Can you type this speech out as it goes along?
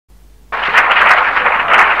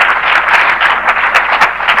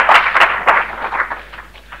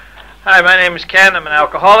Hi, my name is Ken. I'm an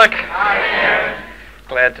alcoholic. Hi, Ken.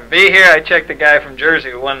 Glad to be here. I checked the guy from Jersey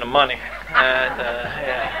who won the money. And,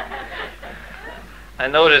 yeah. I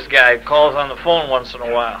know this guy calls on the phone once in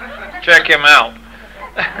a while. Check him out.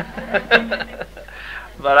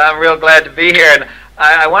 But I'm real glad to be here. And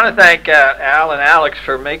I want to thank Al and Alex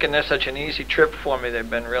for making this such an easy trip for me. They've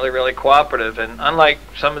been really, really cooperative. And unlike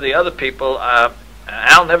some of the other people,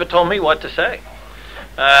 Al never told me what to say.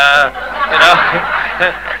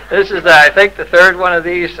 This is, I think, the third one of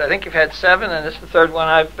these. I think you've had 7, and this is the third one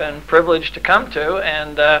I've been privileged to come to,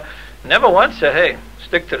 and never once said, hey,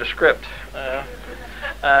 stick to the script,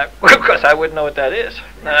 because I wouldn't know what that is.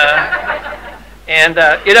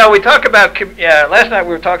 We talk about, last night we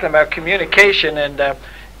were talking about communication, and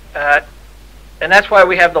that's why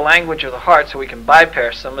we have the language of the heart, so we can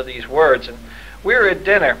bypass some of these words. And we were at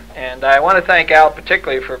dinner, and I want to thank Al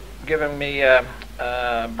particularly for giving me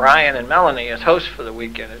Brian and Melanie as hosts for the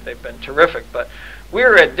weekend. They've been terrific. But we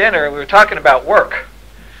were at dinner and we were talking about work,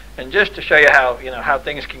 and just to show you how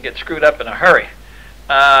things can get screwed up in a hurry.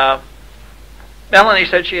 Melanie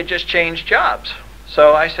said she had just changed jobs,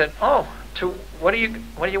 so I said, "Oh, what are you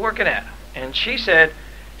working at?" And she said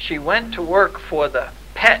she went to work for the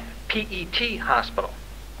PET hospital.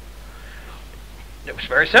 It was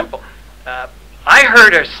very simple. I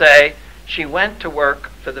heard her say she went to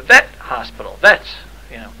work for the vet hospital, vets,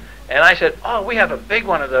 And I said, oh, we have a big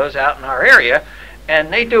one of those out in our area,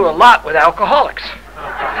 and they do a lot with alcoholics.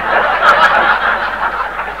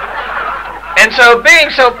 And so being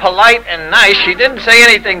so polite and nice, she didn't say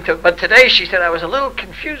anything but today she said, I was a little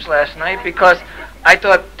confused last night because I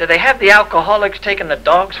thought, do they have the alcoholics taking the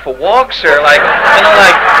dogs for walks, or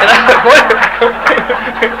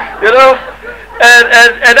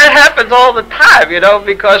And that happens all the time,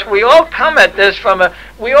 because we all come at this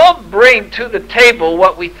we all bring to the table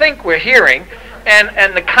what we think we're hearing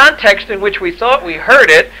and the context in which we thought we heard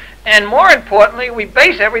it, and more importantly, we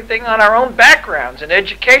base everything on our own backgrounds and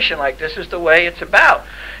education, like this is the way it's about.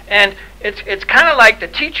 And it's kind of like the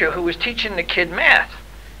teacher who was teaching the kid math,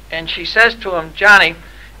 and she says to him, Johnny,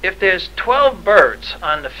 if there's 12 birds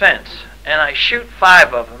on the fence and I shoot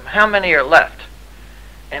 5 of them, how many are left?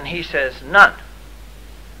 And he says, none.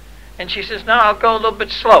 And she says, no, I'll go a little bit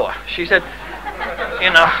slower. She said,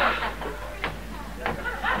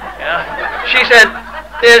 she said,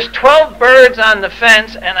 there's 12 birds on the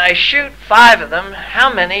fence and I shoot 5 of them. How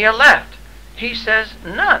many are left? He says,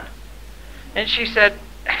 none. And she said,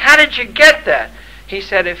 how did you get that? He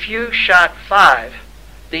said, if you shot 5,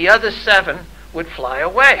 the other 7 would fly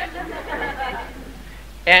away.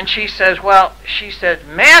 And she says, well, she said,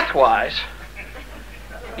 math-wise,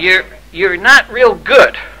 you're not real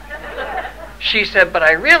good. She said, but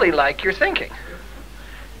I really like your thinking.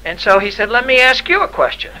 And so he said, let me ask you a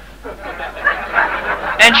question.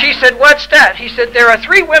 And she said, what's that? He said, there are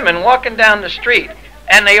 3 women walking down the street,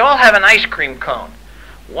 and they all have an ice cream cone.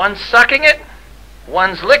 One's sucking it,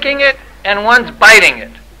 one's licking it, and one's biting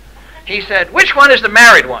it. He said, which one is the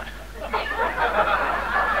married one?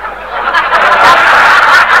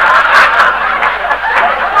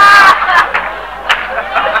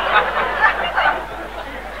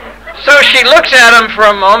 So she looks at him for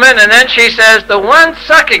a moment, and then she says, the one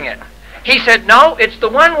sucking it. He said, no, it's the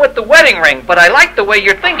one with the wedding ring, but I like the way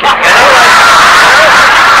you're thinking.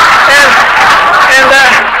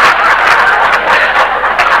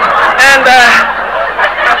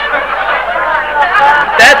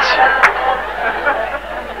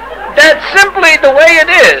 That's simply the way it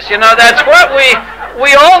is. That's what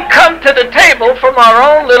we all come to the table from our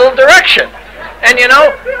own little direction. And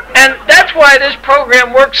and that's why this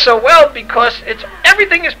program works so well, because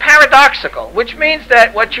everything is paradoxical, which means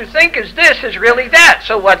that what you think is this is really that.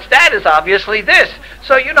 So what's that is obviously this.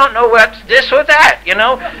 So you don't know what's this or that,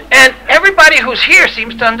 And everybody who's here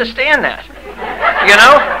seems to understand that.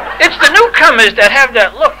 It's the newcomers that have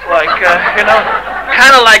that look like,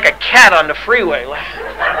 kind of like a cat on the freeway.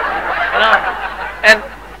 And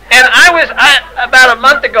about a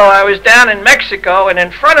month ago, I was down in Mexico, and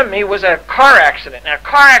in front of me was a car accident. Now, a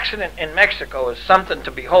car accident in Mexico is something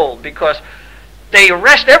to behold, because they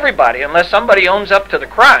arrest everybody unless somebody owns up to the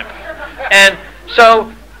crime. And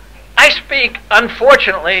so I speak,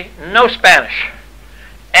 unfortunately, no Spanish.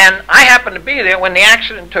 And I happened to be there when the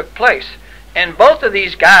accident took place. And both of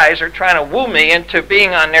these guys are trying to woo me into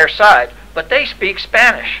being on their side, but they speak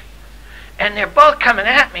Spanish. And they're both coming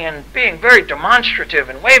at me and being very demonstrative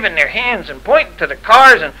and waving their hands and pointing to the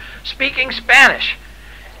cars and speaking Spanish.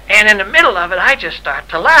 And in the middle of it, I just start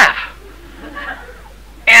to laugh.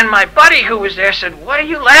 And my buddy who was there said, what are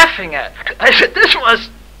you laughing at? I said, this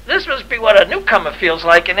this must be what a newcomer feels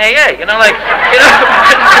like in AA.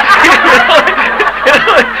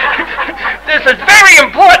 This is very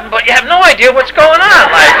important, but you have no idea what's going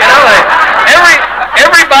on.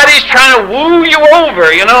 Everybody's trying to woo you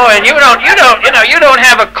over, and you don't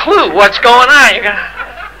have a clue what's going on.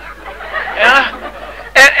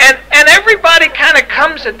 And everybody kind of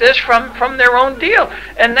comes at this from their own deal,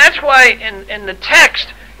 and that's why in the text,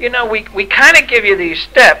 we kind of give you these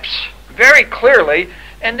steps very clearly,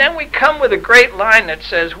 and then we come with a great line that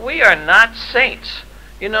says, we are not saints.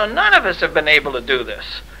 None of us have been able to do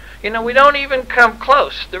this. We don't even come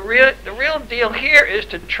close. The real deal here is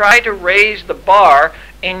to try to raise the bar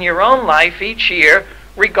in your own life each year,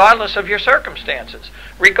 regardless of your circumstances.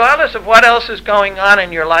 Regardless of what else is going on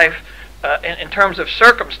in your life in terms of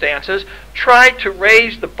circumstances, try to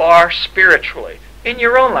raise the bar spiritually in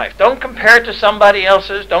your own life. Don't compare it to somebody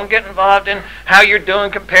else's. Don't get involved in how you're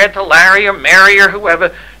doing compared to Larry or Mary or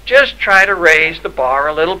whoever. Just try to raise the bar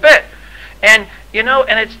a little bit. And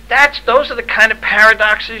those are the kind of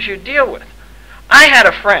paradoxes you deal with. I had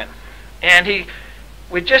a friend, and he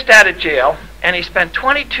was just out of jail, and he spent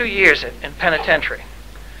 22 years in penitentiary.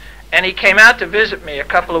 And he came out to visit me a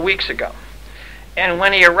couple of weeks ago. And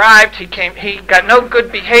when he arrived, he got no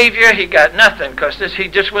good behavior, he got nothing, because he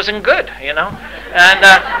just wasn't good, And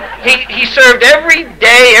he served every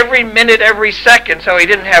day, every minute, every second, so he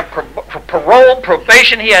didn't have parole,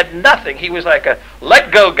 probation, he had nothing. He was like a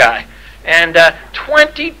let-go guy. And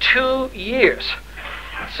 22 years.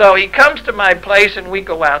 So he comes to my place and we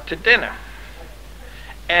go out to dinner.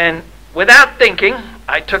 And without thinking,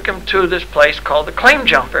 I took him to this place called the Claim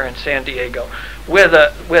Jumper in San Diego, where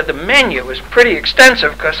the menu was pretty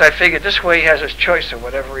extensive, because I figured this way he has his choice of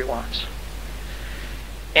whatever he wants.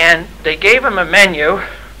 And they gave him a menu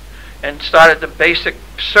and started the basic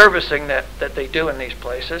servicing that they do in these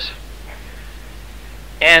places.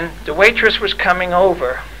 And the waitress was coming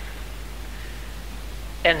over,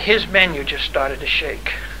 and his menu just started to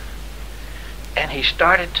shake. And he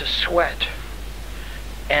started to sweat.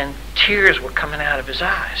 And tears were coming out of his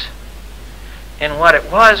eyes. And what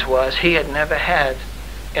it was he had never had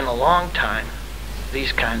in a long time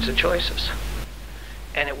these kinds of choices.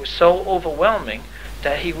 And it was so overwhelming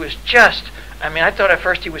that he was just, I thought at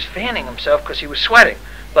first he was fanning himself because he was sweating,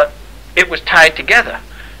 but it was tied together.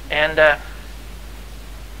 And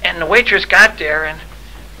the waitress got there,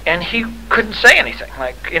 and he couldn't say anything.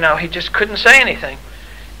 He just couldn't say anything.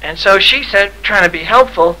 And so she said, trying to be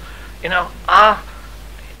helpful,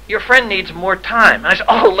 your friend needs more time. And I said,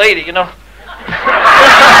 oh, lady,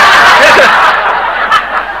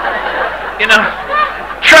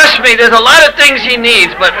 trust me, there's a lot of things he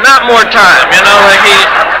needs, but not more time.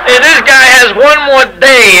 If this guy has one more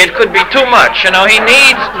day, it could be too much. He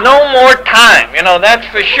needs no more time. That's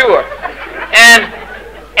for sure.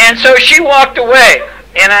 And so she walked away.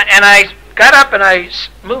 And I got up and I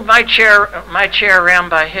moved my chair around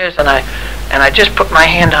by his, and I just put my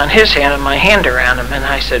hand on his hand and my hand around him, and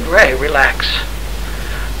I said, Ray, relax.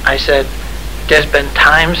 I said, there's been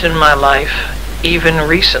times in my life, even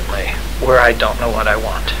recently, where I don't know what I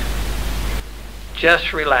want.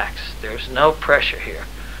 Just relax. There's no pressure here.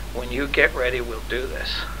 When you get ready, we'll do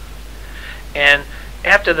this. And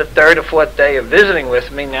after the third or fourth day of visiting with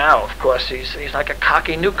me now, of course, he's like a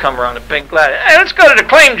cocky newcomer on a pink ladder. Hey, let's go to the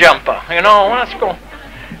Claim Jumper, let's go.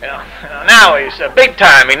 Now he's big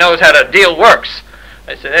time. He knows how the deal works.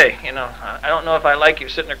 I said, hey, I don't know if I like you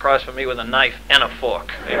sitting across from me with a knife and a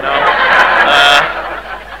fork,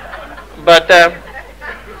 But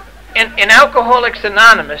in Alcoholics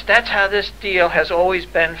Anonymous, that's how this deal has always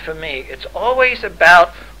been for me. It's always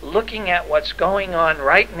about looking at what's going on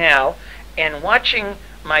right now and watching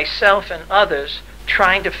myself and others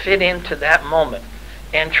trying to fit into that moment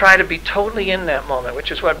and try to be totally in that moment, which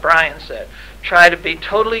is what Brian said. Try to be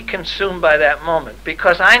totally consumed by that moment,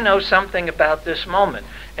 because I know something about this moment,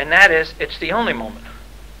 and that is, it's the only moment.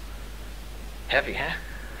 Heavy, huh?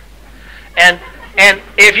 And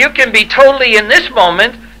if you can be totally in this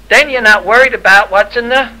moment, then you're not worried about what's in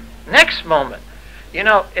the next moment.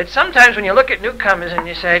 It's sometimes when you look at newcomers and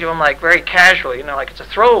you say to them, like, very casually, like it's a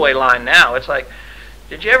throwaway line now. It's like,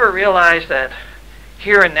 did you ever realize that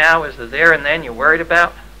here and now is the there and then you're worried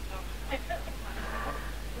about?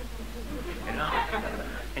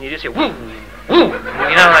 And you just hear, woo, woo,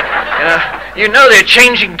 they're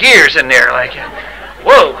changing gears in there, like,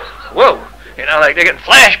 whoa, whoa, like they're getting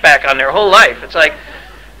flashback on their whole life. It's like,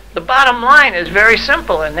 the bottom line is very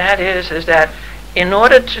simple, and that is that in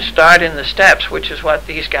order to start in the steps, which is what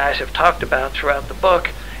these guys have talked about throughout the book,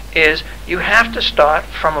 is you have to start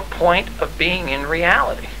from a point of being in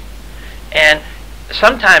reality. And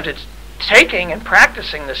sometimes it's taking and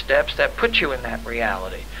practicing the steps that put you in that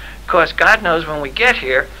reality. Because God knows when we get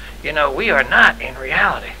here, we are not in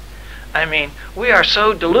reality. I mean, we are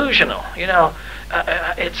so delusional.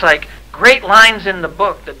 It's like great lines in the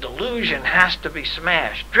book. The delusion has to be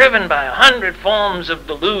smashed, driven by 100 forms of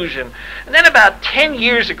delusion. And then about 10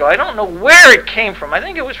 years ago, I don't know where it came from. I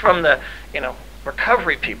think it was from the,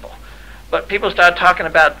 recovery people. But people started talking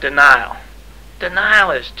about denial.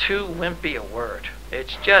 Denial is too wimpy a word.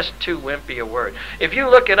 It's just too wimpy a word. If you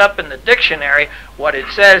look it up in the dictionary, what it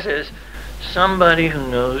says is somebody who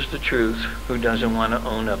knows the truth who doesn't want to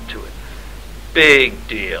own up to it. Big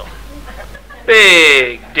deal.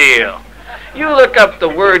 Big deal. You look up the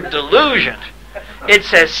word delusion, it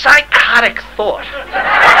says psychotic thought.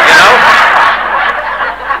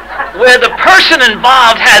 Where the person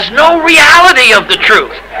involved has no reality of the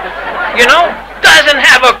truth. Doesn't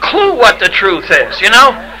have a clue what the truth is.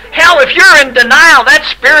 Hell, if you're in denial, that's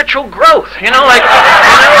spiritual growth. You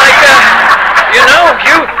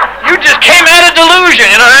just came out of delusion.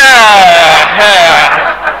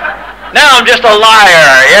 Now I'm just a liar.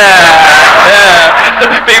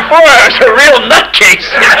 Before I was a real nutcase.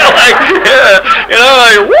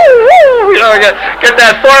 Woo. Get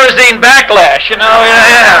that Thorazine backlash.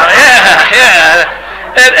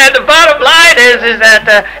 And the bottom line is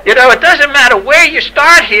that it doesn't matter where you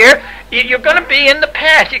start here. You're going to be in the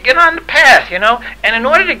path. You get on the path, And in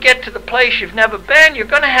order to get to the place you've never been, you're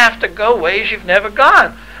going to have to go ways you've never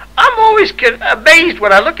gone. I'm always amazed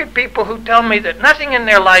when I look at people who tell me that nothing in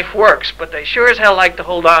their life works, but they sure as hell like to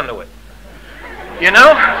hold on to it.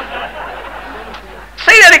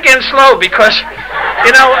 Say that again slow, because,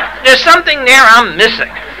 there's something there I'm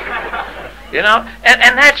missing.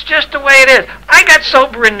 And that's just the way it is. I got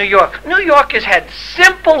sober in New York. New York has had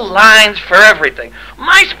simple lines for everything.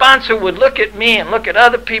 My sponsor would look at me and look at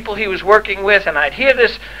other people he was working with, and I'd hear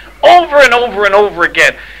this over and over and over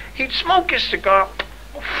again. He'd smoke his cigar,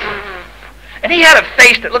 and he had a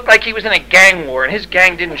face that looked like he was in a gang war, and his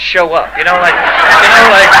gang didn't show up. I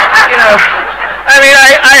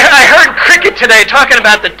heard Cricket today talking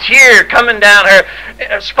about the tear coming down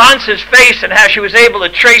her sponsor's face and how she was able to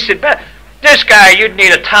trace it back. This guy, you'd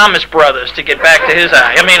need a Thomas Brothers to get back to his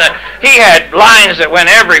eye. He had lines that went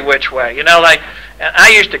every which way. And I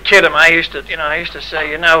used to kid him. I used to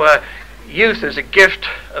say, youth is a gift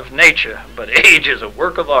of nature, but age is a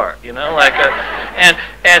work of art. But he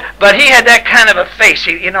had that kind of a face.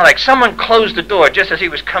 Like someone closed the door just as he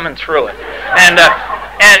was coming through it.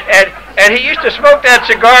 And he used to smoke that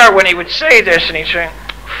cigar when he would say this, and he'd say,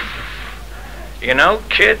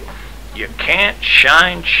 kid, you can't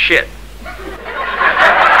shine shit.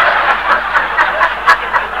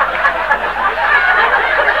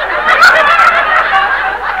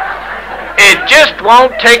 It just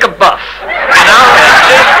won't take a buff. It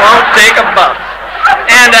just won't take a buff.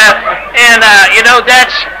 And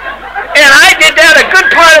that's, and I did that a good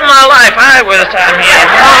part of my life.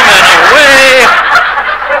 Humming away.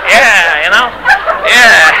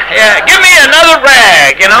 Give me another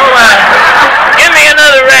rag, give me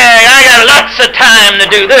another rag. I got lots of time to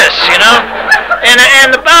do this,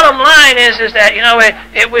 And the bottom line is that,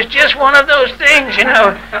 it was just one of those things,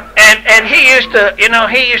 And he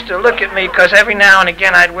used to look at me, because every now and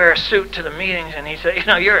again I'd wear a suit to the meetings, and he'd say,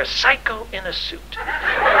 you're a psycho in a suit.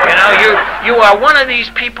 You are one of these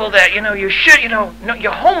people that, you should, no,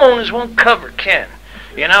 your homeowners won't cover Ken,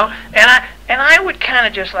 And I would kind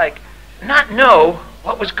of just like not know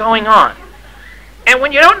what was going on. And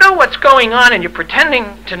when you don't know what's going on and you're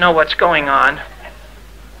pretending to know what's going on,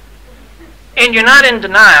 and you're not in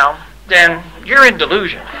denial, then you're in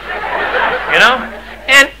delusion.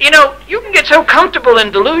 And, you can get so comfortable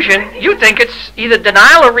in delusion, you think it's either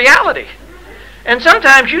denial or reality. And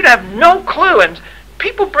sometimes you'd have no clue, and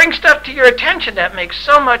people bring stuff to your attention that makes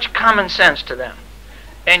so much common sense to them.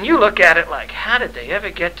 And you look at it like, how did they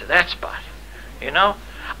ever get to that spot?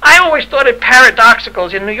 I always thought it paradoxical.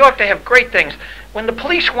 In New York, they have great things. When the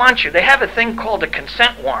police want you, they have a thing called a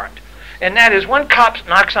consent warrant. And that is one cop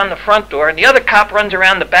knocks on the front door, and the other cop runs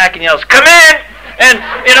around the back and yells, "Come in!" And,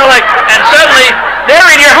 and suddenly they're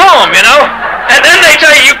in your home, And then they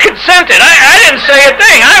tell you consented. I didn't say a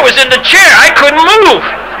thing. I was in the chair. I couldn't move.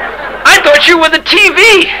 I thought you were the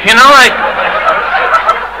TV,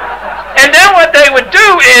 And then what they would do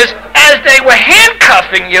is, as they were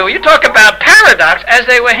handcuffing you, you talk about paradox, as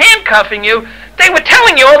they were handcuffing you, they were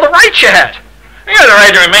telling you all the rights you had. You have the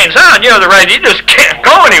right to remain silent. You have the right. You just can't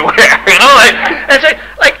go anywhere. And say,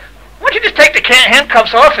 why don't you just take the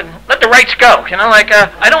handcuffs off and let the rights go?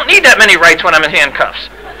 I don't need that many rights when I'm in handcuffs.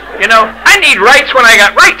 I need rights when I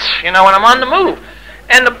got rights. When I'm on the move.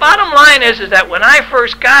 And the bottom line is that when I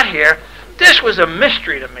first got here, this was a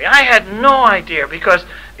mystery to me. I had no idea, because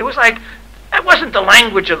it was like, it wasn't the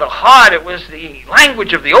language of the heart, it was the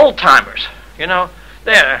language of the old-timers, you know.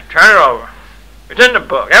 There, turn it over. It's in the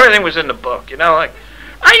book. Everything was in the book, you know. Like,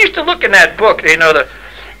 I used to look in that book, you know,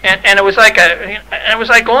 and it was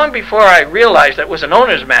like long before I realized that it was an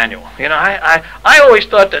owner's manual. You know, I always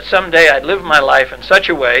thought that someday I'd live my life in such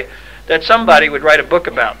a way that somebody would write a book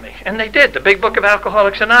about me. And they did, the big book of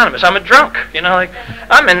Alcoholics Anonymous. I'm a drunk, you know, like,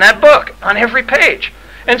 I'm in that book on every page.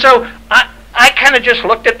 And so I kind of just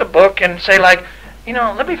looked at the book and say, like, you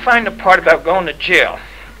know, let me find the part about going to jail.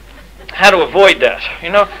 How to avoid that, you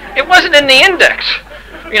know. It wasn't in the index.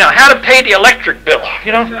 You know, how to pay the electric bill,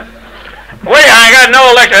 you know. Wait, I got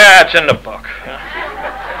no electric, it's in the book.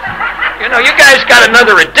 You know, you guys got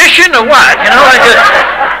another edition or what? You know,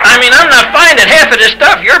 I mean, I'm not finding half of this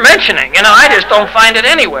stuff you're mentioning. You know, I just don't find it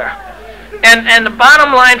anywhere. And the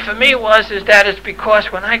bottom line for me is that it's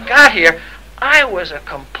because when I got here, I was a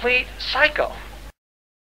complete psycho.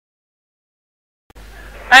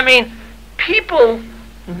 I mean, people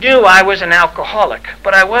knew I was an alcoholic,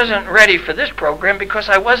 but I wasn't ready for this program because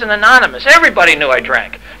I wasn't anonymous. Everybody knew I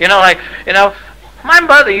drank. You know, like, you know, my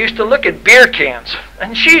mother used to look at beer cans,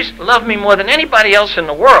 and she loved me more than anybody else in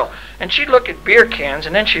the world. And she'd look at beer cans,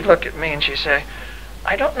 and then she'd look at me and she'd say,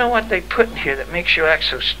 I don't know what they put in here that makes you act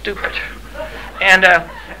so stupid. And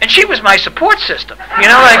she was my support system, you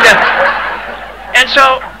know, like that. And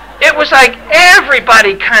so it was like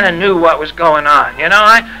everybody kind of knew what was going on, you know.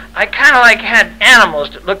 I kind of like had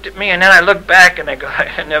animals that looked at me, and then I looked back and they go,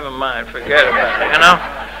 never mind, forget about it, you know.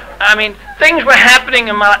 I mean, things were happening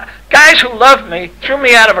in my... Guys who loved me threw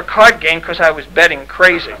me out of a card game because I was betting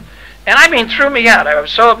crazy. And I mean, threw me out. I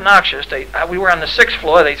was so obnoxious. We were on the 6th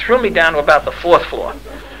floor. They threw me down to about the 4th floor.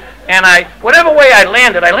 And whatever way I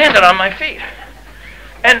landed on my feet.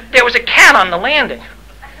 And there was a cat on the landing.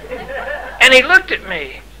 And he looked at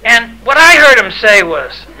me. And what I heard him say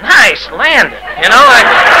was, nice landing, you know.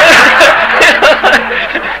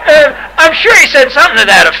 I'm sure he said something to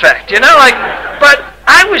that effect, you know, like, but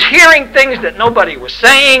I was hearing things that nobody was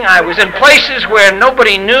saying. I was in places where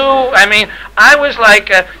nobody knew. I mean, I was like,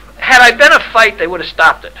 had I been a fight, they would have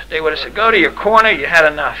stopped it. They would have said, go to your corner, you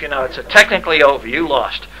had enough, you know, it's technically over, you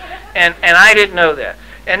lost. And I didn't know that.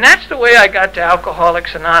 And that's the way I got to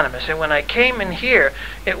Alcoholics Anonymous. And when I came in here,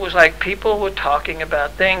 it was like people were talking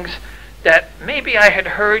about things that maybe I had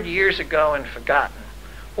heard years ago and forgotten.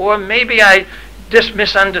 Or maybe I just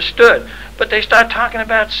misunderstood. But they start talking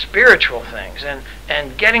about spiritual things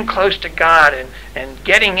and getting close to God and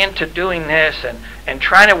getting into doing this and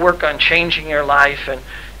trying to work on changing your life.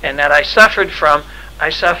 And that I suffered from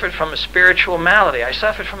a spiritual malady. I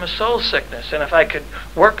suffered from a soul sickness. And if I could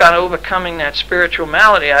work on overcoming that spiritual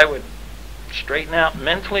malady, I would straighten out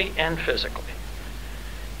mentally and physically.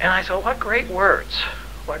 And I thought, what great words.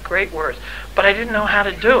 What great words. But I didn't know how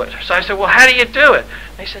to do it. So I said, well, how do you do it?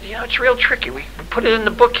 And they said, you know, it's real tricky. We put it in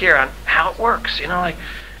the book here on how it works. You know, like,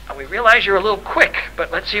 we realize you're a little quick,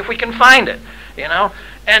 but let's see if we can find it, you know.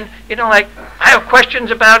 And, you know, like, I have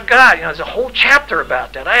questions about God. You know, there's a whole chapter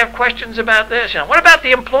about that. I have questions about this. You know, what about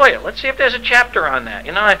the employer? Let's see if there's a chapter on that.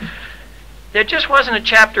 You know, there just wasn't a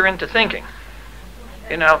chapter into thinking,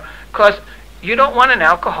 you know, because you don't want an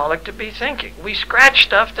alcoholic to be thinking. We scratch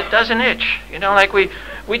stuff that doesn't itch. You know, like we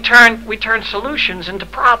turn solutions into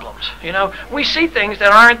problems. You know, we see things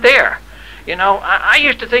that aren't there. You know, I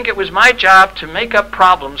used to think it was my job to make up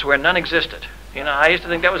problems where none existed. You know, I used to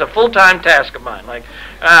think that was a full-time task of mine. Like,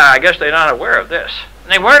 I guess they're not aware of this.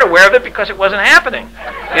 And they weren't aware of it because it wasn't happening.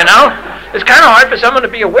 You know, it's kind of hard for someone to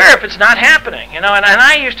be aware if it's not happening. You know, and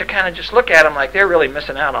I used to kind of just look at them like they're really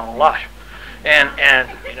missing out on a lot. And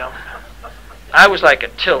you know, I was like a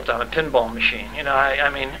tilt on a pinball machine. You know, I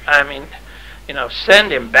mean, you know,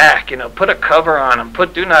 send him back. You know, put a cover on him.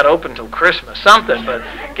 Put do not open till Christmas. Something, but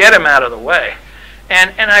get him out of the way.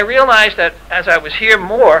 And I realized that as I was here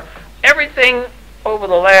more, everything over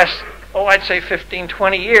the last, I'd say 15,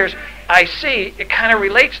 20 years, I see it kind of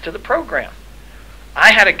relates to the program.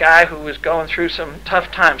 I had a guy who was going through some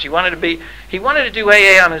tough times. He wanted to do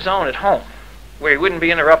AA on his own at home, where he wouldn't be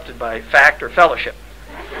interrupted by fact or fellowship.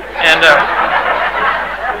 And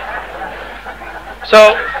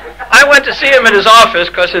so I went to see him at his office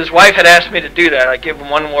because his wife had asked me to do that. I'd give him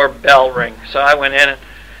one more bell ring. So I went in,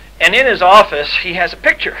 and in his office, he has a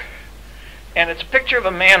picture. And it's a picture of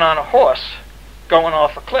a man on a horse going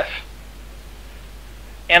off a cliff.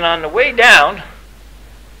 And on the way down,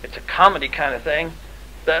 it's a comedy kind of thing,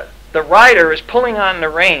 the rider is pulling on the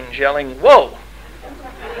reins, yelling, whoa.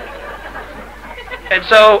 And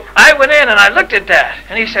so I went in and I looked at that.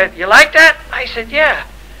 And he said, you like that? I said, yeah.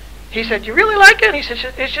 He said, "You really like it?" He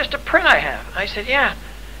said, "It's just a print I have." I said, "Yeah."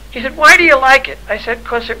 He said, "Why do you like it?" I said,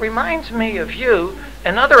 "Because it reminds me of you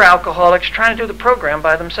and other alcoholics trying to do the program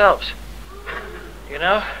by themselves. You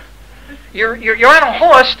know? You're on a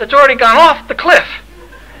horse that's already gone off the cliff.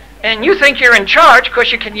 And you think you're in charge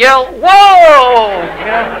because you can yell, 'Whoa!' You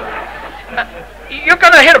know? You're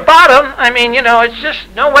going to hit a bottom. I mean, you know, it's just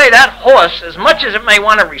no way that horse, as much as it may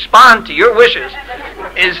want to respond to your wishes,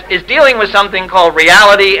 is dealing with something called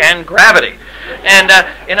reality and gravity. And,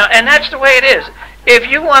 you know, and that's the way it is. If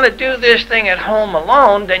you want to do this thing at home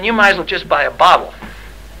alone, then you might as well just buy a bottle.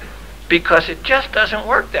 Because it just doesn't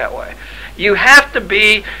work that way. You have to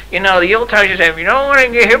be, you know, the old timers say, if you don't want to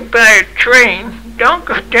get hit by a train, don't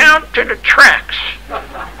go down to the tracks.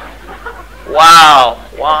 Wow,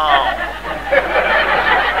 wow.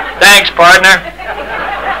 Thanks, partner.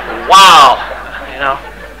 Wow. You know,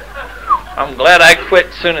 I'm glad I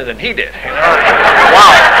quit sooner than he did. You know,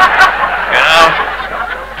 wow. You know,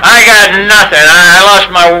 I got nothing. I lost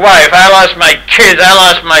my wife. I lost my kids. I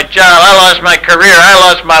lost my job. I lost my career. I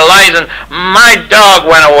lost my license. My dog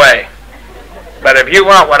went away. But if you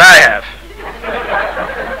want what I have,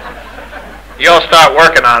 you'll start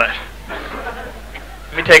working on it.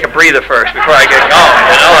 Let me take a breather first before I get going.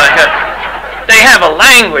 You know, they have a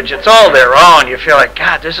language. It's all their own. You feel like,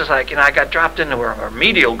 God, this is like, you know, I got dropped into a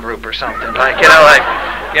remedial group or something. Like, you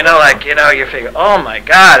figure, oh my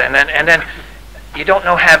God, and then you don't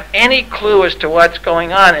have any clue as to what's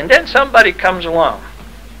going on. And then somebody comes along,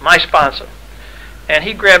 my sponsor, and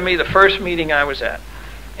he grabbed me the first meeting I was at.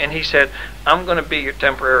 And he said, "I'm going to be your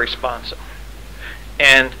temporary sponsor."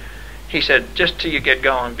 And he said, "Just till you get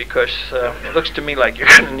going, because it looks to me like you're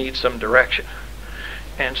going to need some direction."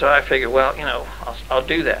 And so I figured, well, you know, I'll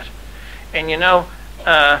do that. And you know,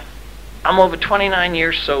 I'm over 29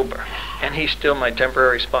 years sober, and he's still my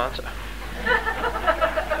temporary sponsor.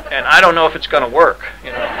 And I don't know if it's going to work,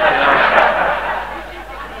 you know.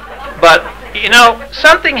 But, you know,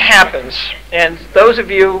 something happens, and those of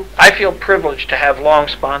you, I feel privileged to have long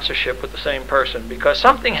sponsorship with the same person, because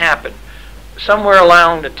something happened somewhere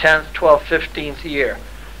along the 10th, 12th, 15th year.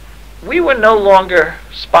 We were no longer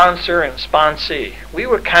sponsor and sponsee. We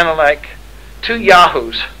were kind of like two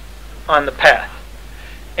yahoos on the path.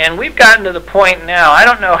 And we've gotten to the point now, I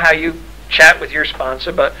don't know how you chat with your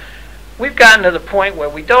sponsor, but we've gotten to the point where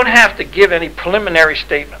we don't have to give any preliminary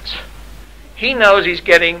statements. He knows he's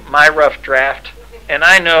getting my rough draft, and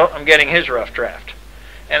I know I'm getting his rough draft.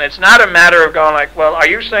 And it's not a matter of going like, well, are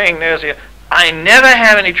you saying this? I never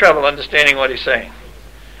have any trouble understanding what he's saying.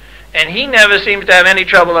 And he never seems to have any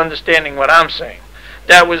trouble understanding what I'm saying.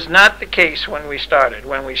 That was not the case when we started.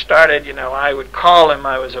 When we started, you know, I would call him,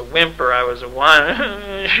 I was a whimper, I was a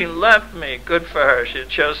whine. She left me, good for her,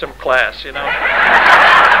 she'd show some class, you know.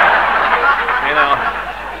 You know.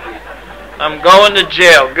 I'm going to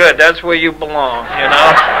jail. Good. That's where you belong, you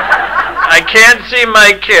know. I can't see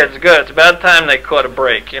my kids. Good. It's about time they caught a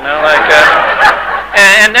break, you know. Like,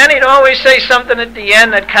 and then he'd always say something at the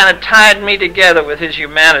end that kind of tied me together with his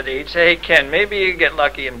humanity. He'd say, "Hey, Ken, maybe you get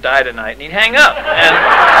lucky and die tonight," and he'd hang up. And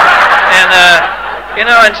you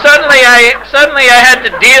know, and suddenly I had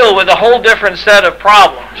to deal with a whole different set of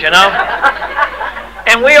problems, you know.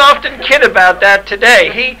 And we often kid about that today.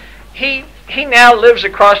 He now lives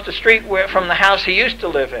across the street from the house he used to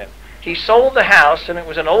live in. He sold the house, and it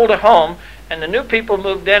was an older home, and the new people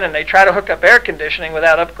moved in, and they tried to hook up air conditioning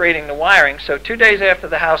without upgrading the wiring. So 2 days after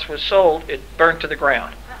the house was sold, it burnt to the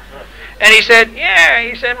ground. And he said, "Yeah,"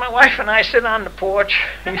 he said, "my wife and I sit on the porch."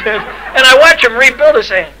 He said, and I watch him rebuild it,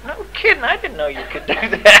 saying, "No kidding, I didn't know you could do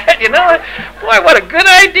that." You know, boy, what a good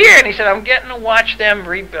idea. And he said, "I'm getting to watch them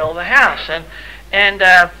rebuild the house." And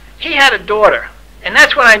he had a daughter. And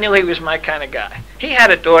that's when I knew he was my kind of guy. He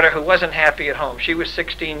had a daughter who wasn't happy at home. She was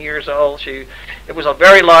 16 years old. It was a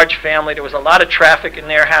very large family. There was a lot of traffic in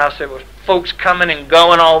their house. There were folks coming and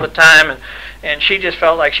going all the time. And she just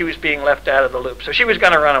felt like she was being left out of the loop. So she was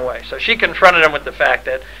going to run away. So she confronted him with the fact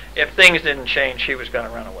that if things didn't change, she was going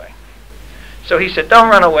to run away. So he said, "Don't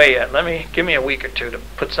run away yet. Give me a week or two to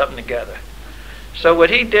put something together." So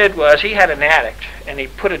what he did was he had an attic, and he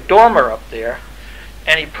put a dormer up there.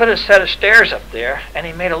 And he put a set of stairs up there, and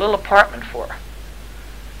he made a little apartment for her.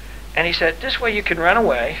 And he said, "This way you can run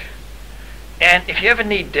away, and if you ever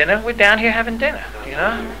need dinner, we're down here having dinner, you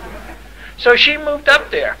know?" So she moved up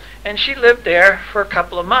there, and she lived there for a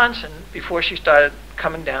couple of months and before she started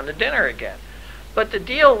coming down to dinner again. But the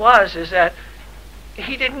deal is that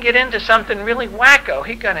he didn't get into something really wacko.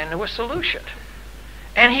 He got into a solution.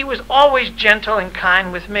 And he was always gentle and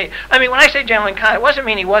kind with me. I mean, when I say gentle and kind, it doesn't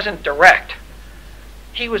mean he wasn't direct.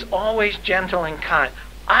 He was always gentle and kind.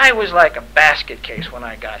 I was like a basket case when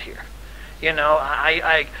I got here. You know,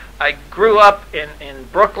 I grew up in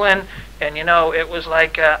Brooklyn, and you know, it was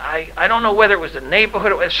like I don't know whether it was the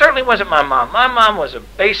neighborhood. It certainly wasn't my mom. My mom was a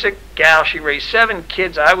basic gal. She raised 7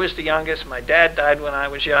 kids. I was the youngest. My dad died when I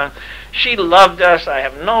was young. She loved us. I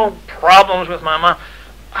have no problems with my mom.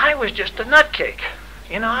 I was just a nutcake.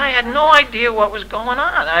 You know, I had no idea what was going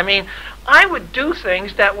on. I mean, I would do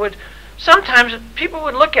things that would, sometimes people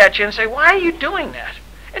would look at you and say, why are you doing that?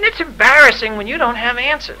 And it's embarrassing when you don't have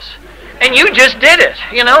answers. And you just did it.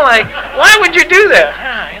 You know, like, why would you do that?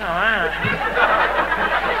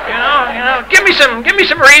 Give me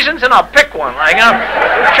some reasons and I'll pick one. Like, you know,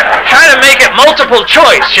 try to make it multiple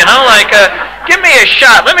choice, you know, like, give me a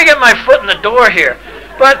shot. Let me get my foot in the door here.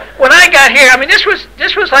 But when I got here, I mean, this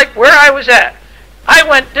was like where I was at.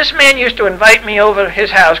 This man used to invite me over to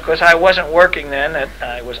his house because I wasn't working then.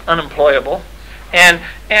 I was unemployable. And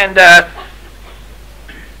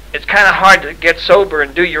it's kind of hard to get sober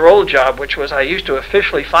and do your old job, which was I used to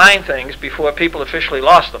officially find things before people officially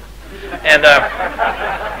lost them. And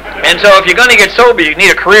so if you're going to get sober, you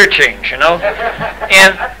need a career change, you know.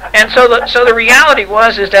 And so the reality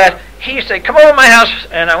is that he used to say, come over to my house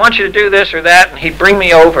and I want you to do this or that, and he'd bring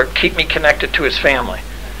me over, keep me connected to his family.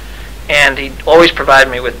 And he'd always provide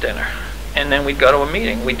me with dinner. And then we'd go to a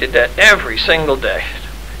meeting. We did that every single day.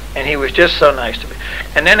 And he was just so nice to me.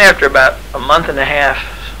 And then after about a month and a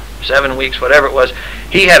half, 7 weeks, whatever it was,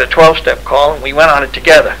 he had a 12-step call, and we went on it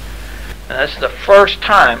together. And that's the first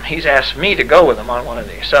time he's asked me to go with him on one of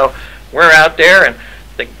these. So we're out there, and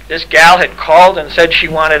this gal had called and said she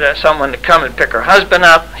wanted someone to come and pick her husband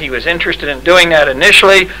up. He was interested in doing that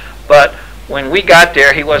initially, but when we got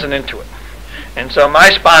there, he wasn't into it. And so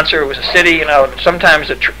my sponsor was a city, you know, sometimes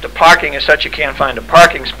the parking is such you can't find a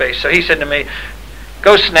parking space. So he said to me,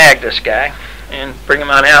 go snag this guy and bring him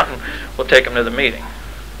on out and we'll take him to the meeting.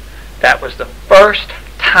 That was the first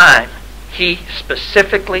time he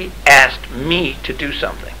specifically asked me to do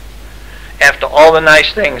something after all the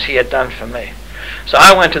nice things he had done for me. So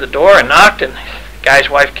I went to the door and knocked, and the guy's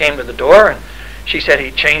wife came to the door, and she said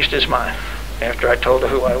he changed his mind after I told her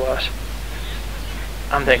who I was.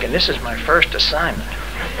 I'm thinking, this is my first assignment.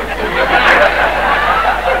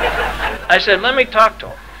 I said, let me talk to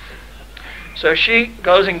him. So she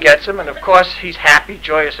goes and gets him, and of course he's happy,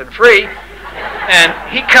 joyous, and free. And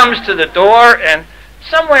he comes to the door, and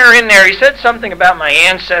somewhere in there he said something about my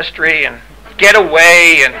ancestry and get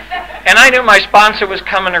away, and I knew my sponsor was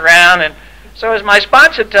coming around. And so as my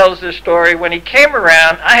sponsor tells this story, when he came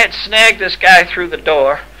around, I had snagged this guy through the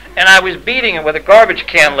door, and I was beating him with a garbage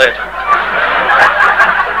can lid.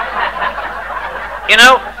 You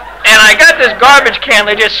know, and I got this garbage can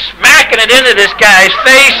lid just smacking it into this guy's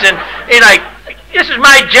face, and he's like, this is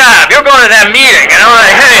my job, you're going to that meeting, you know,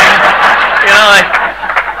 like, hey, you know, like,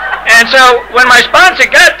 and so when my sponsor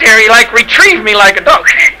got there, he like retrieved me like a dog,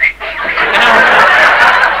 you know,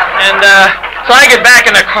 and so I get back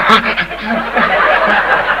in the car,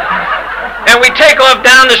 and we take off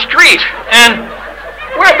down the street, and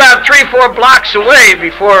we're about 3-4 blocks away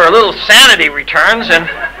before a little Sanity returns, and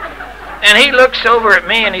he looks over at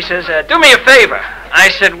me and he says, do me a favor.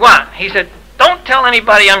 I said, what? He said, don't tell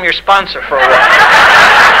anybody I'm your sponsor for a while.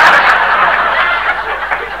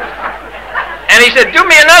 And he said, do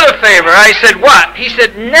me another favor. I said, what? He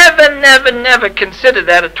said, never, never, never consider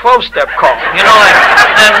that a 12-step call. You know, like,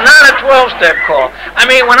 not a 12-step call. I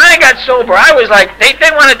mean, when I got sober, I was like, they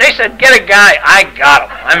said, get a guy. I got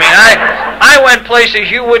him. I mean, I went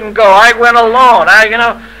places you wouldn't go. I went alone.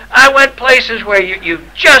 I went places where you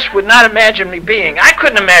just would not imagine me being. I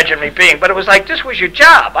couldn't imagine me being, but it was like this was your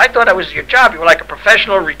job. I thought it was your job. You were like a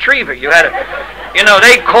professional retriever. You had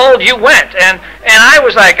they called, you went. And I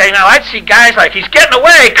was like, I'd see guys like, he's getting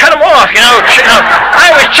away, cut him off,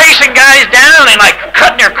 I was chasing guys down and like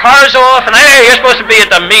cutting their cars off, and hey, you're supposed to be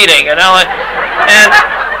at the meeting, and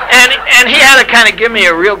he had to kind of give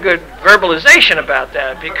me a real good verbalization about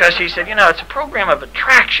that, because he said, it's a program of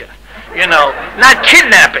attraction. Not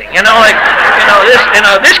kidnapping. This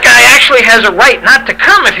guy actually has a right not to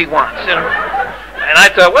come if he wants. And I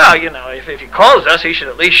thought, well, if he calls us, he should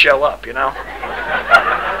at least show up. And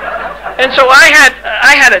so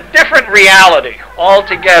I had a different reality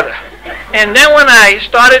altogether. And then when I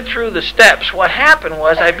started through the steps, what happened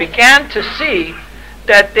was I began to see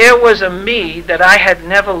that there was a me that I had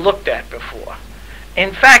never looked at before.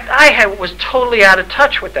 In fact, I was totally out of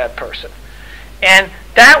touch with that person. And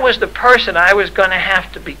that was the person I was going to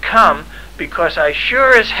have to become, because I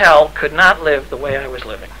sure as hell could not live the way I was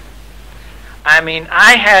living. I mean,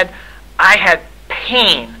 I had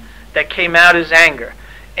pain that came out as anger.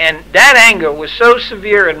 And that anger was so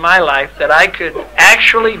severe in my life that I could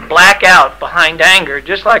actually black out behind anger,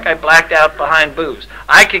 just like I blacked out behind booze.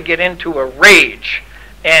 I could get into a rage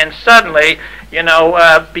and suddenly,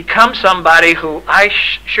 become somebody who I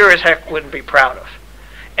sure as heck wouldn't be proud of.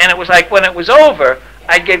 And it was like when it was over,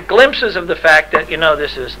 I'd get glimpses of the fact that,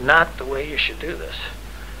 this is not the way you should do this.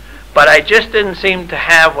 But I just didn't seem to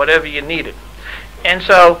have whatever you needed. And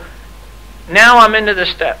so now I'm into the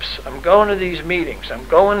steps. I'm going to these meetings. I'm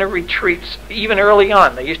going to retreats. Even early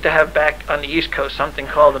on, they used to have back on the East Coast something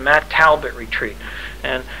called the Matt Talbot retreat.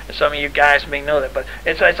 And some of you guys may know that. But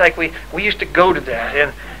it's like we used to go to that.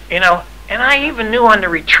 And I even knew on the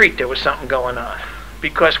retreat there was something going on.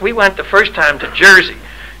 Because we went the first time to Jersey.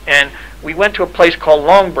 And we went to a place called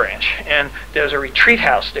Long Branch. And there was a retreat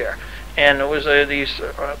house there. And there was these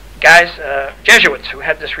guys, Jesuits, who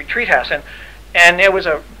had this retreat house. And there was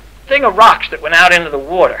a thing of rocks that went out into the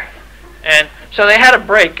water. And so they had a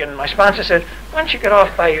break, and my sponsor said, why don't you get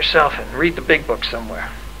off by yourself and read the big book somewhere?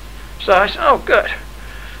 So I said, oh, good.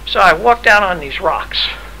 So I walked out on these rocks.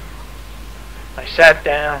 I sat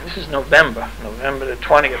down. This is November the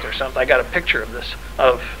 20th or something. I got a picture of this,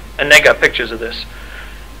 and they got pictures of this.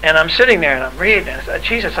 And I'm sitting there, and I'm reading, and I said,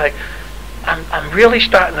 Jesus, I'm really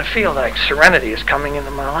starting to feel like serenity is coming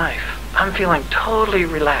into my life. I'm feeling totally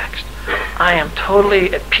relaxed. I am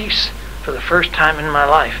totally at peace for the first time in my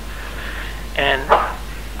life. And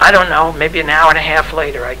I don't know, maybe an hour and a half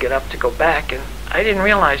later I get up to go back, and I didn't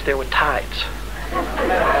realize there were tides.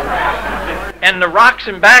 And the rocks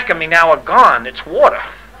in back of me now are gone. It's water.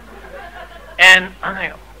 And I'm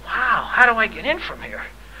thinking, wow, how do I get in from here?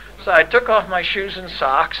 So I took off my shoes and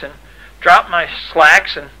socks and dropped my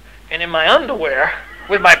slacks and in my underwear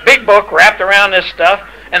with my big book wrapped around this stuff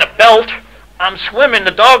and a belt, I'm swimming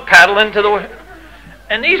the dog paddle into the...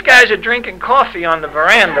 And these guys are drinking coffee on the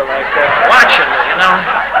veranda, like watching me,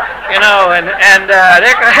 and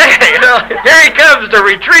they're, hey, here he comes, the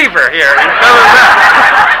retriever here. He's coming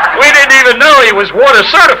back. We didn't even know he was water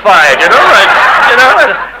certified, and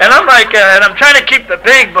I'm like, and I'm trying to keep the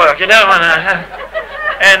big book, and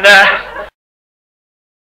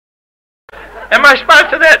my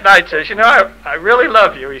sponsor that night says, I really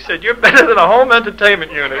love you. He said, you're better than a home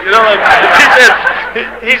entertainment unit.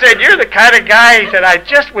 He said, you're the kind of guy, he said, I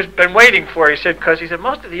just been waiting for. He said, because he said,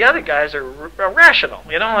 most of the other guys are rational,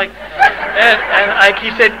 he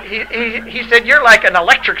said, you're like an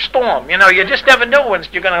electric storm. You just never know when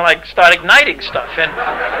you're going to start igniting stuff.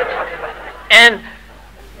 And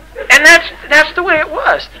that's the way it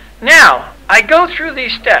was. Now, I go through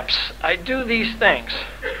these steps. I do these things.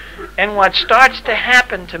 And what starts to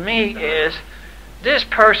happen to me is this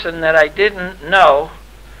person that I didn't know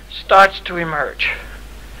starts to emerge.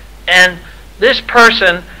 And this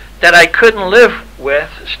person that I couldn't live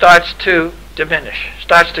with starts to diminish,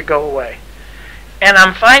 starts to go away. And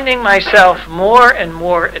I'm finding myself more and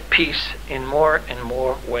more at peace in more and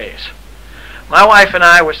more ways. My wife and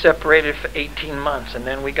I were separated for 18 months, and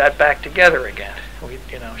then we got back together again.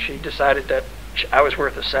 She decided that I was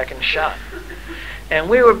worth a second shot. And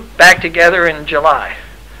we were back together in July.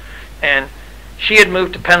 And she had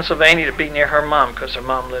moved to Pennsylvania to be near her mom because her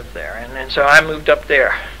mom lived there. And so I moved up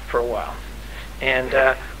there for a while. And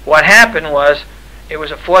what happened was, it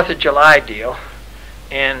was a 4th of July deal.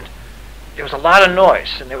 And there was a lot of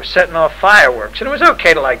noise. And they were setting off fireworks. And it was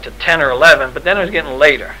okay to 10 or 11, but then it was getting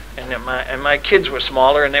later. And my kids were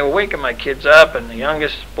smaller, and they were waking my kids up. And the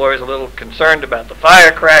youngest boy was a little concerned about the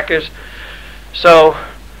firecrackers. So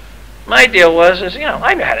my deal was, I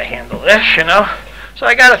knew how to handle this, So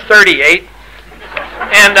I got a 38,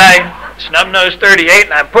 and I snub-nosed 38,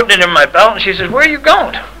 and I'm putting it in my belt, and she says, where are you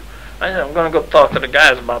going? I said, I'm going to go talk to the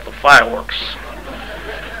guys about the fireworks.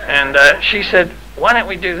 And she said, why don't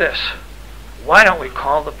we do this? Why don't we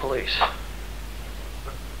call the police?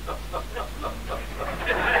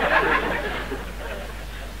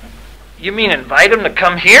 You mean invite them to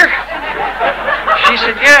come here? She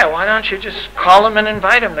said, yeah, why don't you just call them and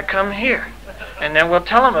invite them to come here? And then we'll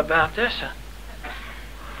tell them about this.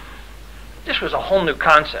 This was a whole new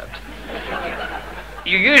concept.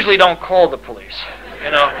 You usually don't call the police.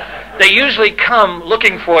 They usually come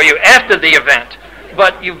looking for you after the event,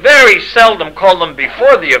 but you very seldom call them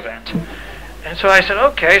before the event. And so I said,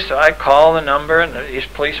 okay, so I called the number, and these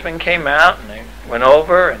policemen came out, and they went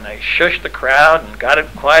over, and they shushed the crowd, and got it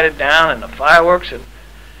quieted down, and the fireworks, and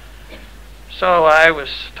so I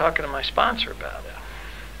was talking to my sponsor about it.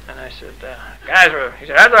 And I said, he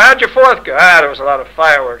said, how'd your 4th go? There was a lot of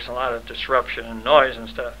fireworks, a lot of disruption and noise and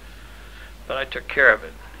stuff. But I took care of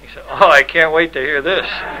it. He said, oh, I can't wait to hear this.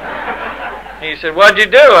 He said, what'd you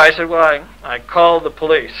do? I said, well, I called the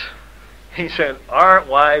police. He said, "Aren't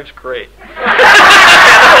wives great?"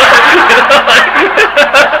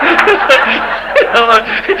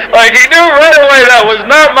 Like he knew right away that was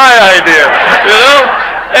not my idea,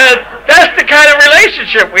 And that's the kind of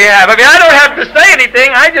relationship we have. I mean, I don't have to say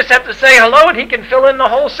anything. I just have to say hello, and he can fill in the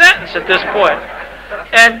whole sentence at this point.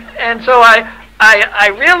 And so I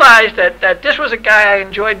realized that this was a guy I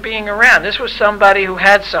enjoyed being around. This was somebody who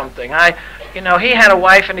had something. He had a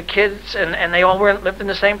wife and the kids, and they all lived in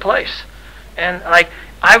the same place. And I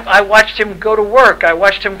watched him go to work. I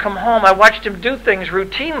watched him come home. I watched him do things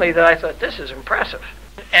routinely that I thought, this is impressive.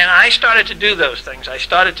 And I started to do those things. I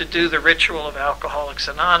started to do the ritual of Alcoholics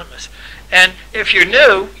Anonymous. And if you're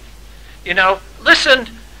new, listen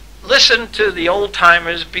to the old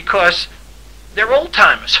timers, because they're old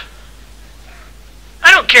timers.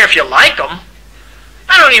 I don't care if you like them.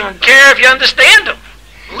 I don't even care if you understand them.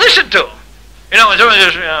 Listen to them. It's only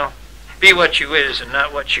just, be what you is and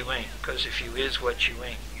not what you ain't. Because if you is what you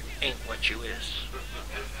ain't what you is.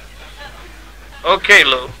 Okay,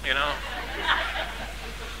 Lou,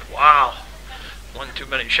 Wow. One too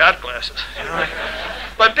many shot glasses.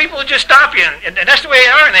 But people just stop you, and that's the way they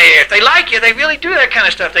are in AA. If they like you, they really do that kind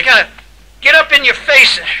of stuff. They kind of get up in your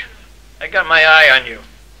face. I got my eye on you.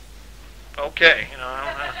 Okay,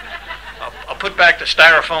 I'll put back the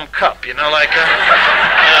styrofoam cup, they're in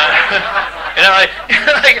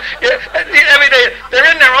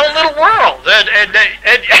their own little world, and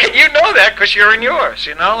you know that because you're in yours,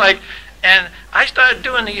 And I started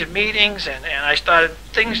doing these meetings, and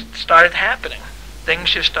things started happening.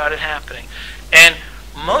 Things just started happening, and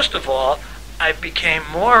most of all, I became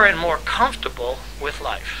more and more comfortable with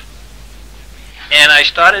life, and I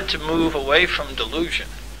started to move away from delusion.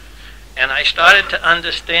 And I started to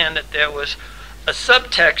understand that there was a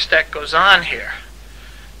subtext that goes on here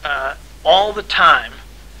all the time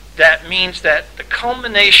that means that the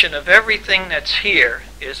culmination of everything that's here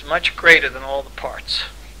is much greater than all the parts.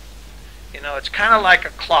 It's kind of like a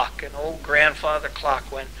clock, an old grandfather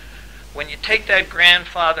clock. When you take that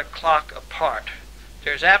grandfather clock apart,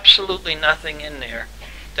 there's absolutely nothing in there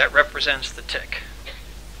that represents the tick.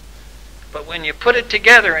 But when you put it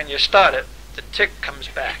together and you start it, the tick comes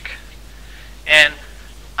back. And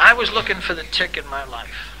I was looking for the tick in my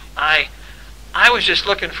life. I was just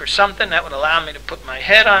looking for something that would allow me to put my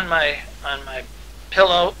head on my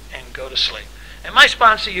pillow and go to sleep. And my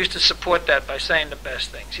sponsor used to support that by saying the best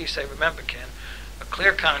things. He'd say, "Remember, Ken, a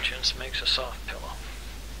clear conscience makes a soft pillow.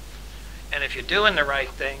 And if you're doing the right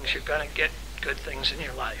things, you're going to get good things in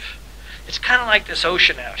your life." It's kind of like this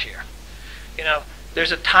ocean out here.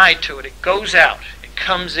 There's a tide to it. It goes out. It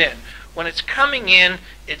comes in. When it's coming in,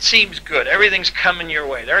 it seems good. Everything's coming your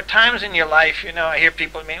way. There are times in your life, I hear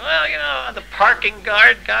people mean, "Well, the parking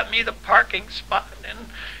guard got me the parking spot. And,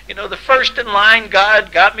 the first in line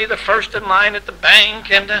guard got me the first in line at the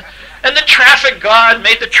bank. And the traffic guard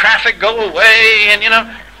made the traffic go away. And,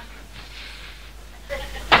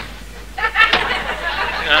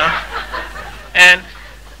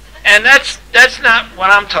 And that's not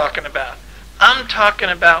what I'm talking about. I'm talking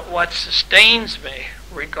about what sustains me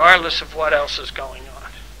regardless of what else is going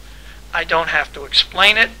on. I don't have to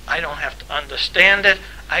explain it. I don't have to understand it.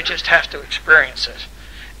 I just have to experience it.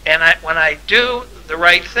 And when I do the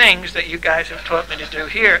right things that you guys have taught me to do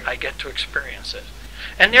here, I get to experience it.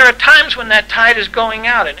 And there are times when that tide is going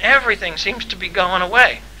out and everything seems to be going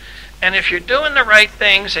away. And if you're doing the right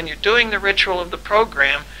things and you're doing the ritual of the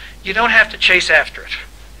program, you don't have to chase after it.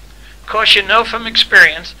 Because you know from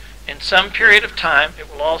experience, in some period of time,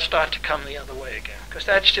 it will all start to come the other way again. Because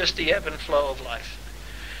that's just the ebb and flow of life.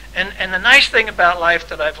 And the nice thing about life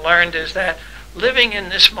that I've learned is that living in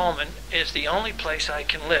this moment is the only place I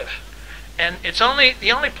can live. And it's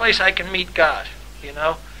the only place I can meet God,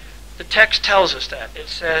 The text tells us that. It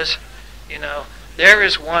says, there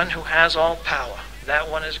is one who has all power. That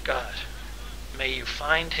one is God. May you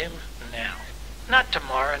find him now. Not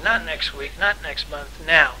tomorrow, not next week, not next month,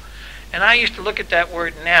 now. And I used to look at that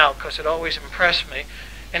word now because it always impressed me.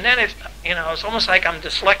 And then it's almost like I'm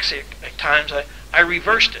dyslexic at times. I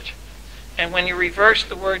reversed it. And when you reverse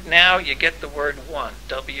the word now, you get the word won,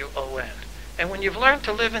 W-O-N. And when you've learned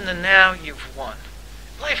to live in the now, you've won.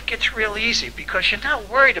 Life gets real easy because you're not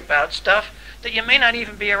worried about stuff that you may not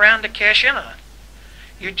even be around to cash in on.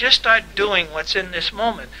 You just start doing what's in this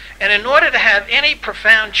moment. And in order to have any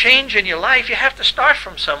profound change in your life, you have to start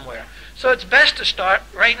from somewhere. So it's best to start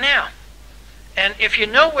right now. And if you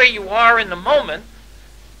know where you are in the moment,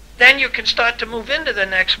 then you can start to move into the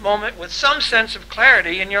next moment with some sense of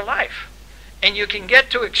clarity in your life. And you can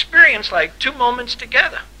get to experience like 2 moments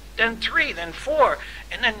together, then 3, then 4,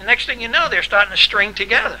 and then the next thing you know, they're starting to string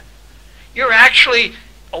together. You're actually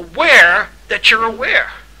aware that you're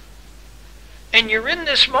aware. And you're in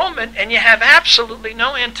this moment and you have absolutely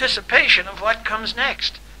no anticipation of what comes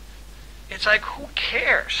next. It's like, who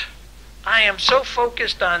cares? I am so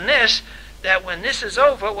focused on this that when this is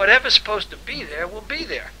over, whatever's supposed to be there will be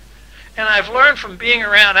there. And I've learned from being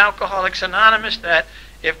around Alcoholics Anonymous that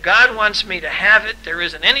if God wants me to have it, there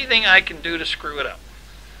isn't anything I can do to screw it up.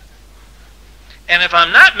 And if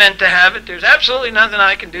I'm not meant to have it, there's absolutely nothing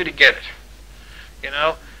I can do to get it. You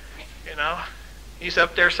know, he's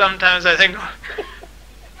up there sometimes, I think,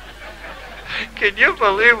 can you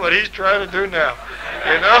believe what he's trying to do now?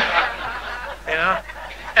 And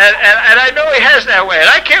I know he has that way, and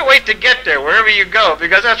I can't wait to get there wherever you go,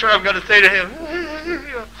 because that's what I'm going to say to him.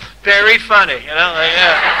 Very funny,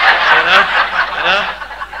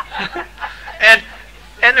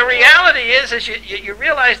 And the reality is you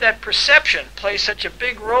realize that perception plays such a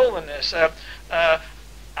big role in this.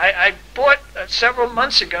 I bought several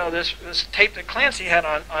months ago this tape that Clancy had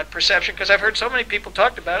on perception, because I've heard so many people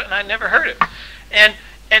talked about it and I never heard it. And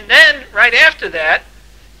then right after that,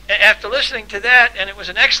 after listening to that, and it was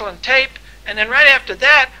an excellent tape, and then right after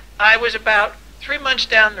that, I was about 3 months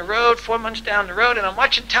down the road, 4 months down the road, and I'm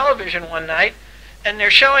watching television one night, and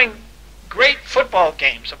they're showing great football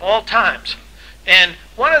games of all times. And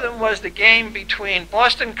one of them was the game between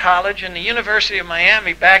Boston College and the University of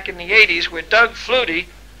Miami back in the 80s, where Doug Flutie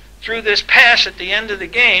threw this pass at the end of the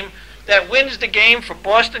game that wins the game for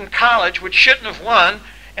Boston College, which shouldn't have won,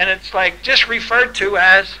 and it's like just referred to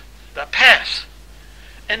as the pass.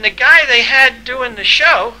 And the guy they had doing the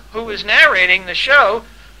show, who was narrating the show,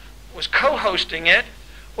 was co-hosting it,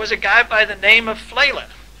 was a guy by the name of Phelan.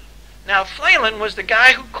 Now, Phelan was the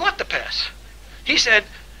guy who caught the pass. He said,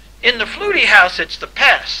 in the Flutie house, it's the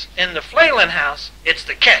pass. In the Phelan house, it's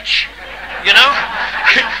the catch. You know?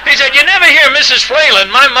 He said, you never hear Mrs. Phelan,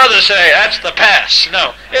 my mother, say, that's the pass.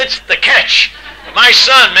 No, it's the catch. My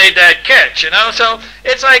son made that catch, So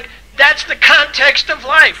it's like, that's the context of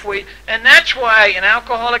life. And that's why in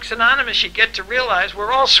Alcoholics Anonymous you get to realize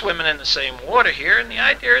we're all swimming in the same water here, and the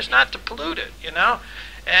idea is not to pollute it,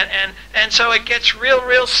 And so it gets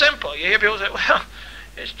real simple. You hear people say, well,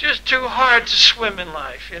 it's just too hard to swim in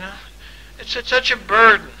life, It's such a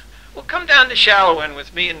burden. Well, come down to shallow end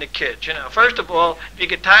with me and the kids, First of all, if you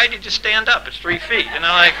get tired, you just stand up. It's 3 feet,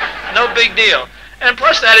 like, no big deal. And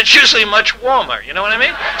plus that, it's usually much warmer, you know what I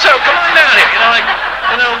mean? So come on down here,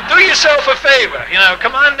 do yourself a favor,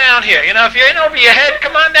 come on down here. If you're in over your head,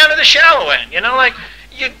 come on down to the shallow end,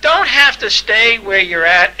 you don't have to stay where you're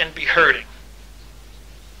at and be hurting.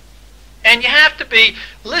 And you have to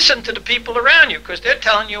listen to the people around you, because they're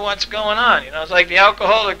telling you what's going on. It's like the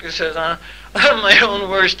alcoholic who says, I'm my own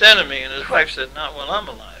worst enemy, and his wife said, not while I'm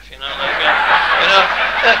alive.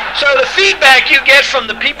 So the feedback you get from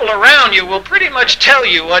the people around you will pretty much tell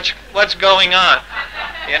you what's going on.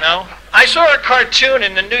 I saw a cartoon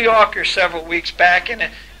in the New Yorker several weeks back,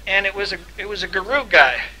 and it was a guru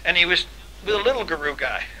guy, and he was with a little guru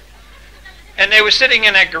guy, and they were sitting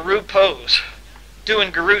in a guru pose,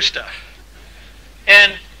 doing guru stuff,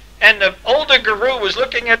 and the older guru was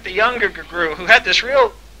looking at the younger guru, who had this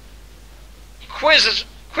real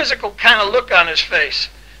quizzical kind of look on his face.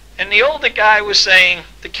 And the older guy was saying,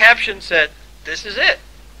 the caption said, this is it.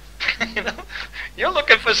 You're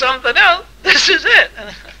looking for something else. This is it.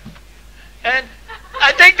 And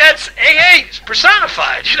I think that's AA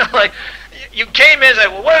personified. Like, you came in and said,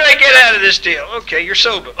 well, what did I get out of this deal? Okay, you're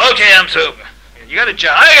sober. Okay, I'm sober. You got a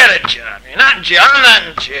job. I got a job. You're not in jail. I'm not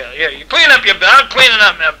in jail. Yeah, you clean up your bill. I'm cleaning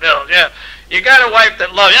up my bills. Yeah. You got a wife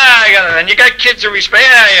that loves you. Yeah, I got it. And you got kids to respect.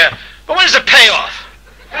 Yeah. But when's the payoff?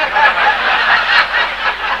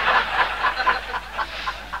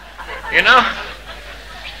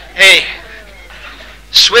 Hey,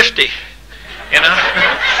 Swifty,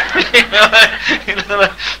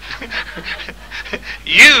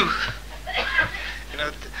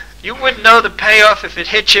 you wouldn't know the payoff if it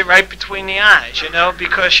hit you right between the eyes,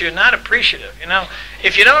 because you're not appreciative,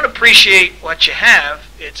 If you don't appreciate what you have,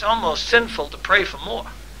 it's almost sinful to pray for more,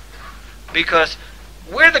 because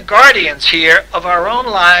we're the guardians here of our own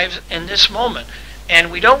lives in this moment,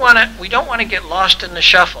 and we don't want to get lost in the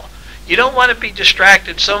shuffle. You don't want to be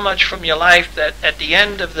distracted so much from your life that at the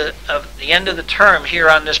end of the term here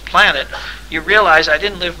on this planet, you realize I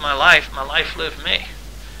didn't live my life lived me.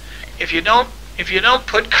 If you don't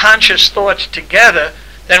put conscious thoughts together,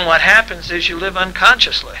 then what happens is you live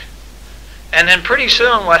unconsciously. And then pretty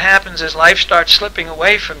soon what happens is life starts slipping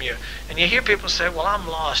away from you. And you hear people say, well, I'm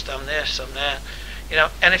lost, I'm this, I'm that.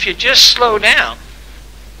 And if you just slow down,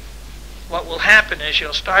 what will happen is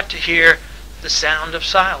you'll start to hear the sound of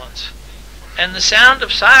silence. And the sound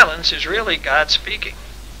of silence is really God speaking.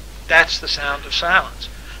 That's the sound of silence.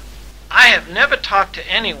 I have never talked to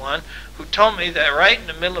anyone who told me that right in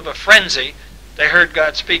the middle of a frenzy, they heard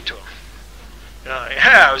God speak to them.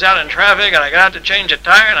 Yeah, I was out in traffic, and I got out to change a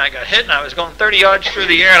tire, and I got hit, and I was going 30 yards through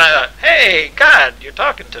the air, and I thought, hey, God, you're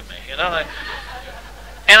talking to me, And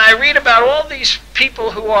I read about all these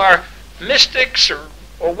people who are mystics or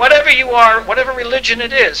whatever you are, whatever religion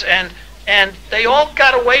it is, and they all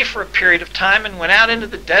got away for a period of time and went out into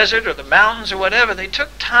the desert or the mountains or whatever. They took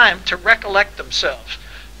time to recollect themselves,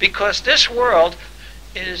 because this world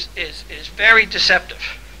is very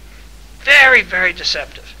deceptive. Very, very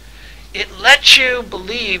deceptive. It lets you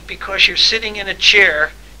believe, because you're sitting in a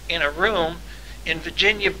chair in a room in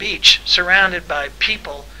Virginia Beach surrounded by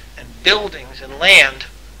people and buildings and land,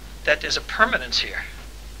 that there's a permanence here.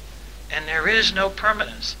 And there is no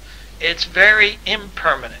permanence. It's very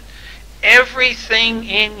impermanent. Everything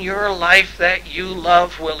in your life that you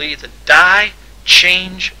love will either die,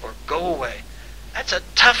 change, or go away. That's a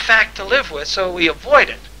tough fact to live with, so we avoid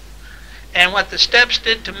it. And what the steps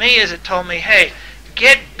did to me is it told me, hey,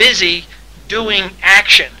 get busy doing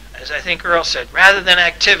action, as I think Earl said, rather than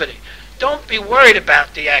activity. Don't be worried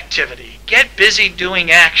about the activity. Get busy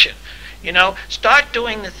doing action. Start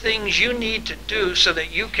doing the things you need to do so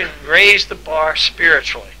that you can raise the bar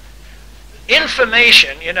spiritually.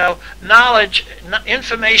 Information, knowledge,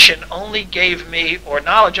 information only gave me, or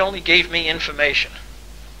knowledge only gave me information.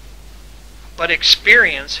 But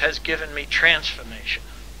experience has given me transformation.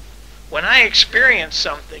 When I experience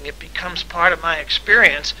something, it becomes part of my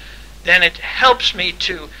experience, then it helps me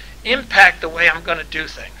to impact the way I'm going to do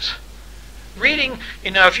things. Reading,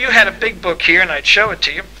 if you had a big book here, and I'd show it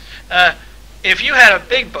to you, if you had a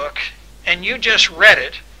big book and you just read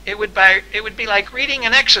it, it would be like reading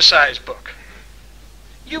an exercise book.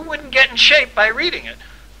 You wouldn't get in shape by reading it.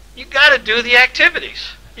 You got to do the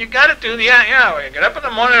activities. You got to do the, get up in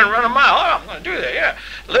the morning and run a mile. Oh, I'm going to do that, yeah.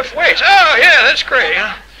 Lift weights. Oh, yeah, that's great.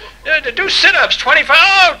 To do sit-ups, 25.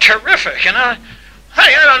 Oh, terrific, Hey,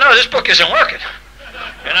 I don't know, this book isn't working.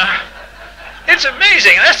 It's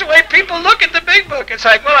amazing. That's the way people look at the big book. It's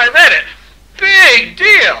like, well, I read it. Big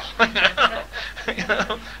deal.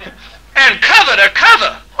 And cover to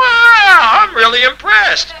cover. Wow, I'm really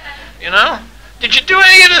impressed. Did you do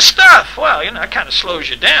any of this stuff? Well, it kind of slows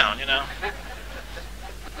you down,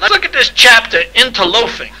 Let's look at this chapter, into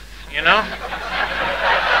loafing,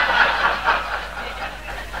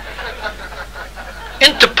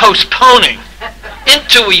 into postponing,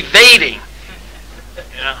 into evading.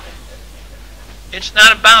 It's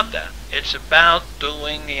not about that. It's about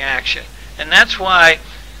doing the action. And that's why,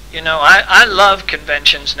 I love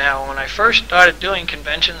conventions now. When I first started doing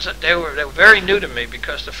conventions, they were very new to me,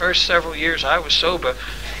 because the first several years I was sober,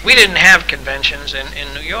 we didn't have conventions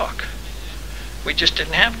in New York. We just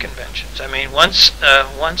didn't have conventions. I mean, once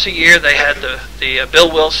a year they had the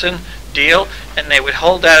Bill Wilson deal, and they would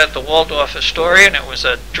hold that at the Waldorf Astoria, and it was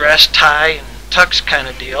a dress, tie, and tux kind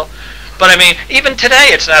of deal. But I mean, even today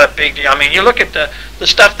it's not a big deal. I mean, you look at the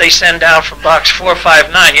stuff they send out from Box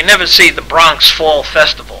 459, you never see the Bronx Fall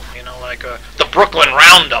Festival, like the Brooklyn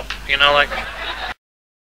Roundup, like.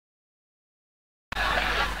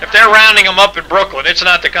 If they're rounding them up in Brooklyn, it's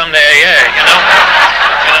not to come to AA,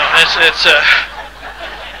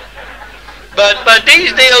 But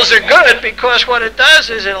these deals are good, because what it does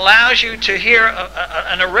is it allows you to hear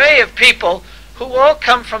an array of people who all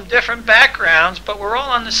come from different backgrounds, but we're all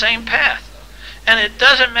on the same path. And it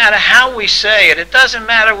doesn't matter how we say it. It doesn't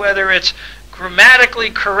matter whether it's grammatically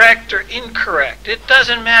correct or incorrect. It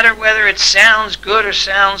doesn't matter whether it sounds good or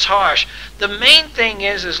sounds harsh. The main thing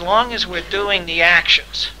is, as long as we're doing the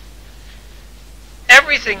actions,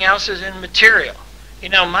 everything else is immaterial.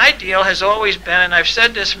 My deal has always been, and I've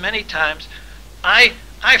said this many times, I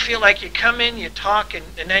feel like you come in, you talk, and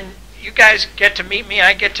then you guys get to meet me,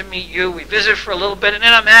 I get to meet you, we visit for a little bit, and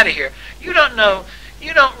then I'm out of here. You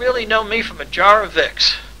don't really know me from a jar of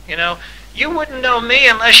Vicks. You wouldn't know me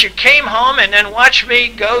unless you came home and then watched me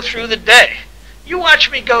go through the day. You watch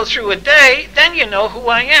me go through a day, then you know who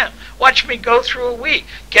I am. Watch me go through a week.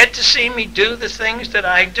 Get to see me do the things that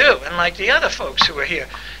I do. And like the other folks who are here,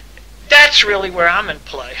 that's really where I'm in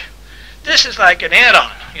play. This is like an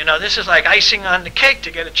add-on. This is like icing on the cake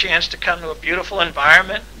to get a chance to come to a beautiful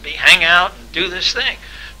environment, hang out, and do this thing.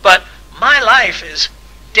 But my life is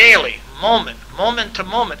daily, moment to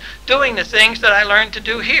moment, doing the things that I learned to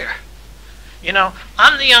do here.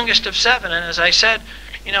 I'm the youngest of 7, and as I said,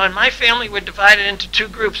 in my family we're divided into 2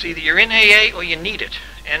 groups. Either you're in AA or you need it.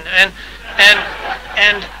 And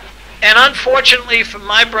unfortunately for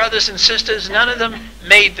my brothers and sisters, none of them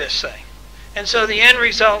made this thing. And so the end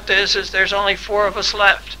result is there's only 4 of us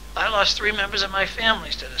left. I lost 3 members of my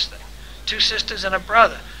family to this thing. 2 sisters and a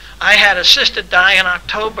brother. I had a sister die in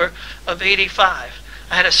October of 85.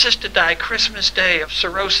 I had a sister die Christmas Day of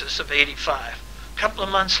cirrhosis of 85. A couple of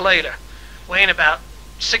months later, weighing about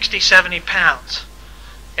 60, 70 pounds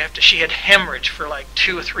after she had hemorrhaged for like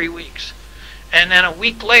 2 or 3 weeks. And then a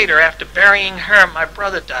week later, after burying her, my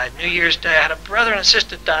brother died, New Year's Day. I had a brother and a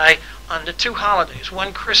sister die on the 2 holidays,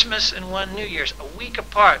 one Christmas and one New Year's, a week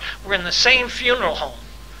apart. We're in the same funeral home.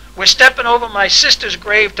 We're stepping over my sister's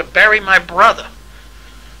grave to bury my brother.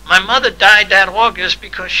 My mother died that August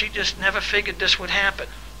because she just never figured this would happen.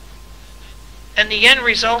 And the end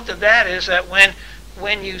result of that is that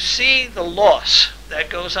when you see the loss that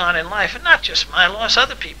goes on in life, and not just my loss,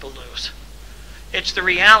 other people lose, it's the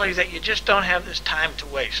reality that you just don't have this time to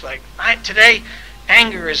waste. Like today,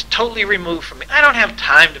 anger is totally removed from me. I don't have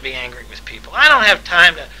time to be angry with people. I don't have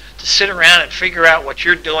time to sit around and figure out what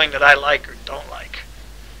you're doing that I like or don't like.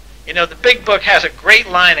 You know, the big book has a great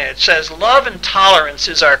line in it. It says, love and tolerance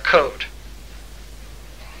is our code.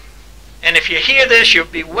 And if you hear this, you'll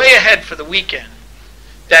be way ahead for the weekend.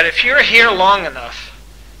 That if you're here long enough,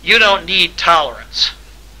 you don't need tolerance.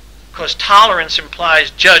 Because tolerance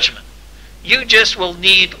implies judgment. You just will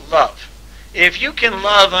need love. If you can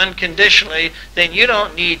love unconditionally, then you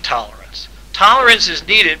don't need tolerance. Tolerance is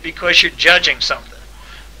needed because you're judging something.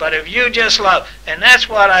 But if you just love, and that's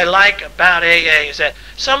what I like about AA, is that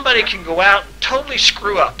somebody can go out and totally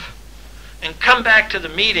screw up and come back to the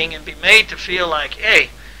meeting and be made to feel like, hey,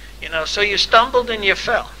 you know, so you stumbled and you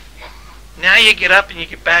fell. Now you get up and you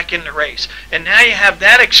get back in the race. And now you have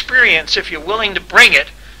that experience, if you're willing to bring it,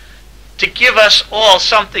 to give us all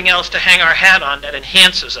something else to hang our hat on that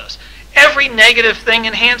enhances us. Every negative thing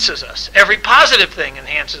enhances us. Every positive thing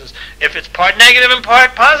enhances us. If it's part negative and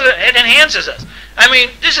part positive, it enhances us. I mean,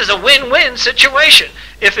 this is a win-win situation.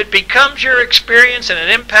 If it becomes your experience and it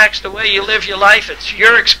impacts the way you live your life, it's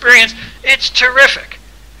your experience, it's terrific.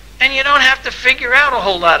 And you don't have to figure out a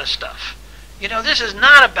whole lot of stuff. You know, this is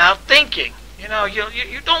not about thinking. You know,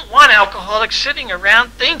 you don't want alcoholics sitting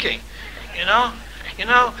around thinking. You know,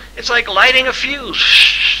 it's like lighting a fuse.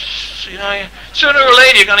 You know, sooner or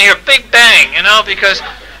later you're going to hear a big bang, you know, because,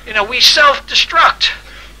 you know, we self-destruct.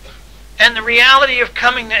 And the reality of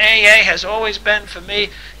coming to AA has always been for me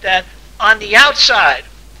that on the outside,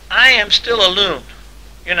 I am still a loon,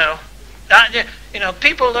 you know.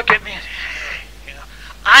 People look at me and say, hey, you know,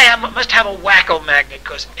 must have a wacko magnet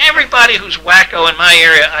because everybody who's wacko in my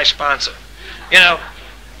area I sponsor. You know,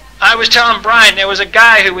 I was telling Brian there was a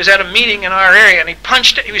guy who was at a meeting in our area and he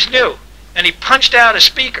was new, and he punched out a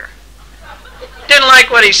speaker. Didn't like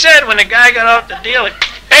what he said. When the guy got off the deal,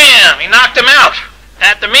 bam, he knocked him out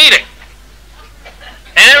at the meeting.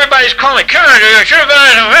 And everybody's calling, it's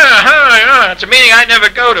a meeting I never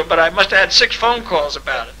go to, but I must have had 6 phone calls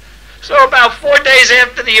about it. So about 4 days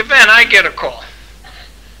after the event, I get a call.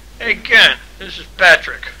 Hey, Ken, this is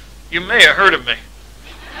Patrick. You may have heard of me.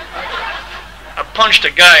 I punched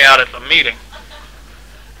a guy out at the meeting.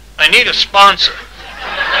 I need a sponsor.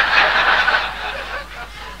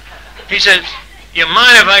 He says, you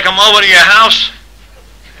mind if I come over to your house?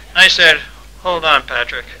 I said, hold on,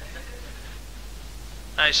 Patrick.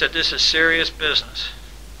 I said, this is serious business.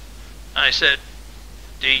 I said,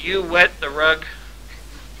 do you wet the rug?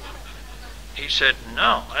 He said,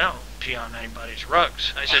 no, I don't pee on anybody's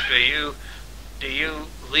rugs. I said, do you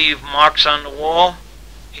leave marks on the wall?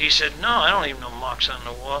 He said, no, I don't leave no marks on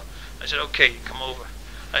the wall. I said, okay, you come over.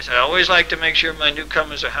 I said, I always like to make sure my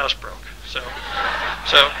newcomers are housebroke.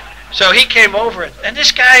 So he came over, and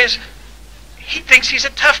this guy he thinks he's a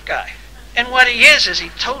tough guy. And what he is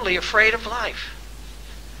he's totally afraid of life.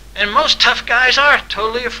 And most tough guys are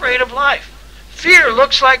totally afraid of life. Fear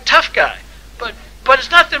looks like tough guy, but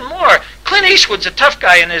it's nothing more. Clint Eastwood's a tough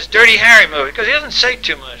guy in his Dirty Harry movie because he doesn't say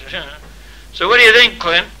too much. So what do you think,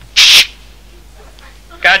 Clint?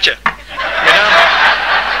 Gotcha. You know?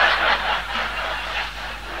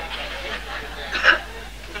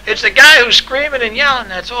 It's the guy who's screaming and yelling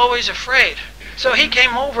that's always afraid. So he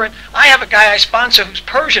came over, and I have a guy I sponsor who's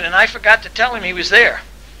Persian, and I forgot to tell him he was there.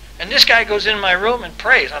 And this guy goes in my room and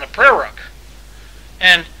prays on a prayer rug.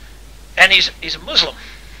 And he's a Muslim.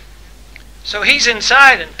 So he's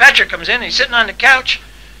inside, and Patrick comes in, and he's sitting on the couch,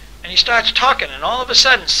 and he starts talking, and all of a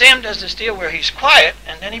sudden, Sam does this deal where he's quiet,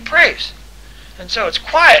 and then he prays. And so it's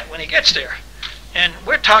quiet when he gets there. And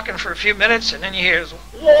we're talking for a few minutes, and then you hear this,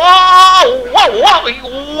 whoa, whoa, whoa,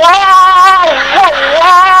 whoa, whoa,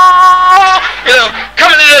 whoa. You know,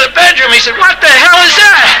 coming into the bedroom, he said, what the hell is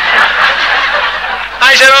that?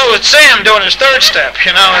 I said, oh, it's Sam doing his 3rd step,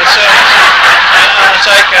 you know. It's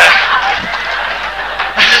like,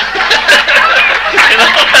 you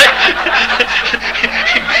know,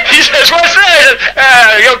 he says, what's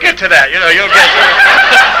you'll get to that. You'll get to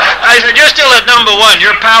that. I said, you're still at number one.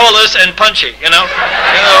 You're powerless and punchy.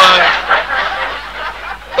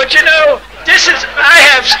 But this is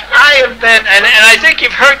I have been, and I think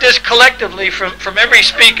you've heard this collectively from every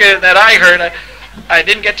speaker that I heard. I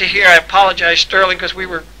didn't get to hear. I apologize, Sterling, because we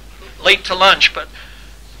were late to lunch, but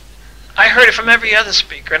I heard it from every other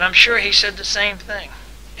speaker, and I'm sure he said the same thing.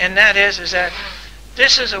 And that is that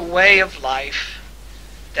this is a way of life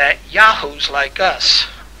that yahoos like us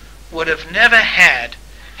would have never had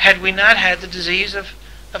we not had the disease of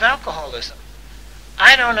alcoholism.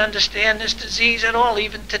 I don't understand this disease at all,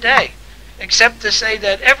 even today, except to say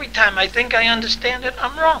that every time I think I understand it,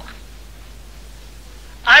 I'm wrong.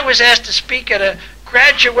 I was asked to speak at a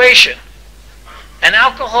graduation, an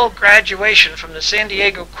alcohol graduation from the San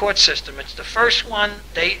Diego court system. It's the first one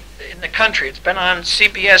in the country. It's been on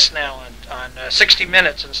CBS now, on 60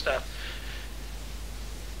 Minutes and stuff.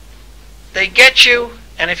 They get you,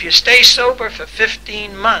 and if you stay sober for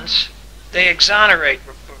 15 months, they exonerate,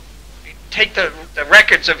 take the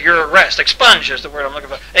records of your arrest. Expunge is the word I'm looking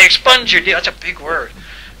for. They expunge your deal. That's a big word.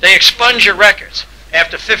 They expunge your records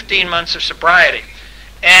after 15 months of sobriety.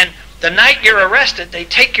 And the night you're arrested, they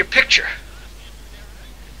take your picture.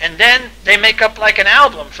 And then they make up like an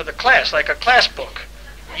album for the class, like a class book,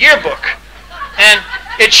 yearbook. And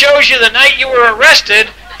it shows you the night you were arrested,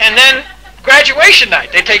 and then graduation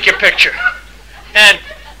night, they take your picture. And,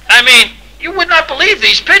 I mean, you would not believe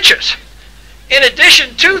these pictures. In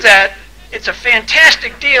addition to that, it's a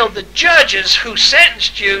fantastic deal. The judges who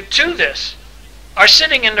sentenced you to this are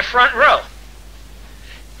sitting in the front row.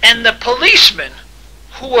 And the policeman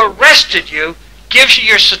who arrested you gives you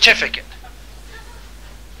your certificate.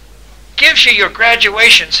 Gives you your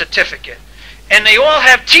graduation certificate. And they all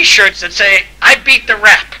have T-shirts that say, I beat the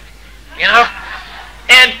rap.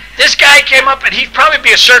 And this guy came up, and he'd probably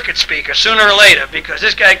be a circuit speaker sooner or later, because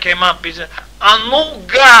this guy came up, he said, I knew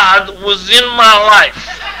God was in my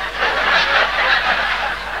life.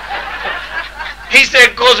 He said,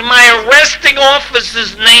 because my arresting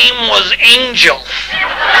officer's name was Angel.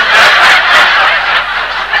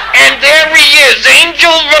 And there he is,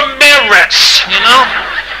 Angel Ramirez,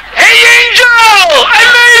 Hey, Angel! I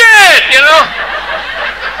made it!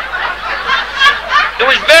 It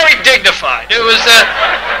was very dignified. It was,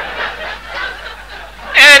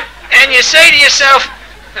 and you say to yourself,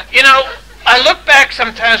 I look back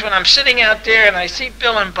sometimes when I'm sitting out there and I see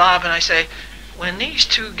Bill and Bob, and I say, when these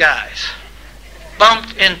two guys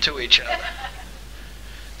bumped into each other,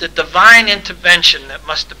 the divine intervention that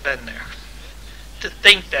must have been there, to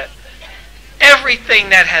think that everything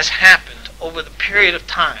that has happened over the period of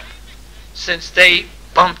time since they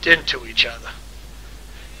bumped into each other.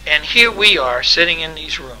 And here we are sitting in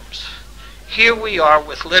these rooms. Here we are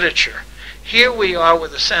with literature. Here we are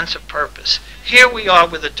with a sense of purpose. Here we are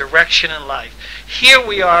with a direction in life. Here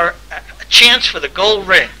we are, a chance for the gold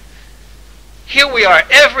ring. Here we are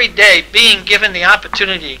every day being given the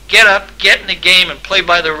opportunity to get up, get in the game, and play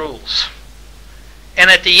by the rules. And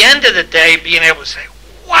at the end of the day, being able to say,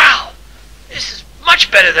 wow, this is much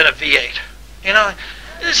better than a V8.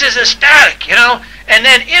 This is ecstatic, and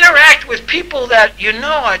then interact with people that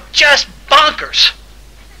are just bonkers.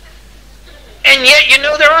 And yet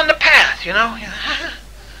they're on the path, You're not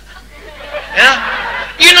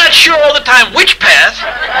sure all the time which path,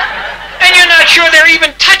 and you're not sure they're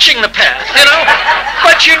even touching the path,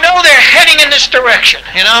 But they're heading in this direction,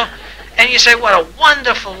 And you say, what a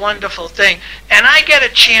wonderful, wonderful thing. And I get a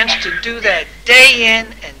chance to do that day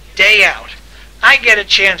in and day out. I get a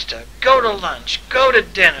chance to go to lunch, go to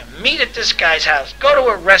dinner, meet at this guy's house, go to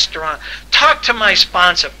a restaurant, talk to my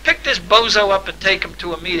sponsor, pick this bozo up and take him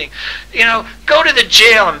to a meeting, go to the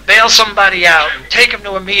jail and bail somebody out and take him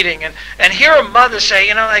to a meeting, and hear a mother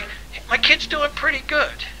say, like, my kid's doing pretty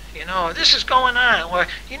good, this is going on, or,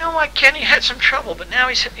 what, Kenny had some trouble, but now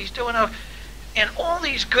he's doing okay. And all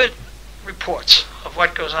these good reports of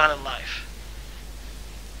what goes on in life.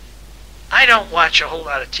 I don't watch a whole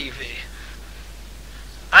lot of TV.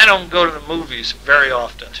 I don't go to the movies very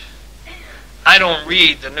often. I don't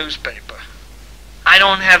read the newspaper. I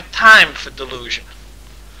don't have time for delusion.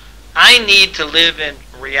 I need to live in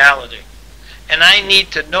reality. And I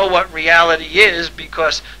need to know what reality is,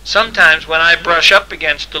 because sometimes when I brush up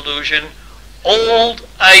against delusion, old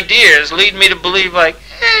ideas lead me to believe like,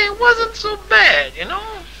 hey, it wasn't so bad, And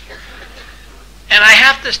I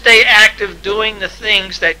have to stay active doing the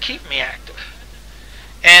things that keep me active.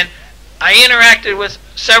 And I interacted with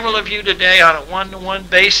several of you today on a one-to-one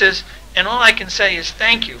basis, and all I can say is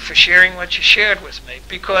thank you for sharing what you shared with me,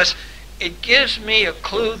 because it gives me a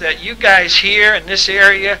clue that you guys here in this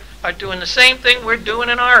area are doing the same thing we're doing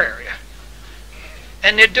in our area.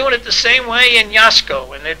 And they're doing it the same way in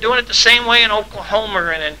Yasco, and they're doing it the same way in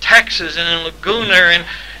Oklahoma, and in Texas, and in Laguna,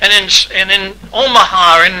 and in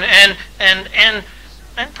Omaha,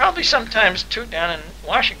 and probably sometimes too down in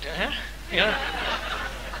Washington, huh? You know.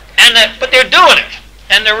 But they're doing it.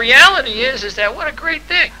 And the reality is that what a great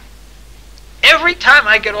thing. Every time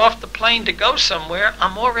I get off the plane to go somewhere,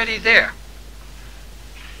 I'm already there.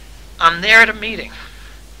 I'm there at a meeting.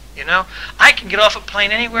 You know, I can get off a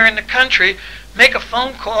plane anywhere in the country, make a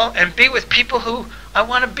phone call, and be with people who I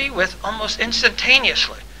want to be with almost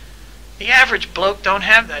instantaneously. The average bloke don't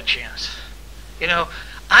have that chance. You know,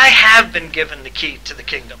 I have been given the key to the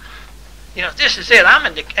kingdom. You know, this is it. I'm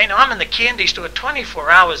in the candy store 24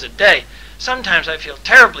 hours a day. Sometimes I feel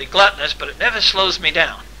terribly gluttonous, but it never slows me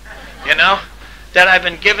down. You know, that I've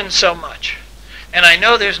been given so much. And I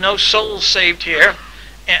know there's no souls saved here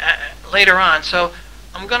later on, so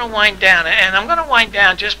I'm going to wind down. And I'm going to wind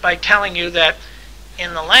down just by telling you that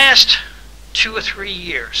in the last 2 or 3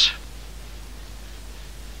 years,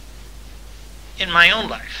 in my own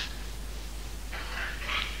life,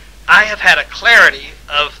 I have had a clarity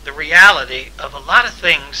of the reality of a lot of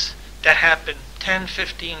things that happened 10,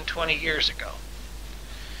 15, 20 years ago.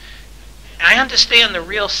 I understand the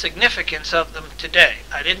real significance of them today.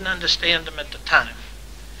 I didn't understand them at the time.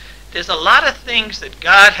 There's a lot of things that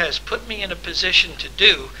God has put me in a position to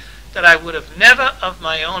do that I would have never of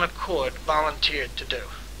my own accord volunteered to do.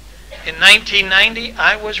 In 1990,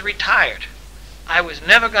 I was retired. I was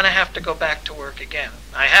never going to have to go back to work again.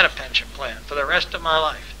 I had a pension plan for the rest of my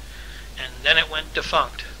life. And then it went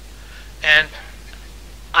defunct. And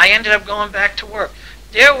I ended up going back to work.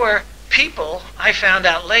 There were people, I found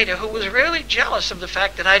out later, who was really jealous of the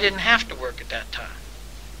fact that I didn't have to work at that time.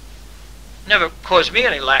 Never caused me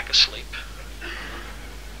any lack of sleep.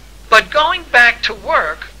 But going back to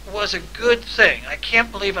work was a good thing. I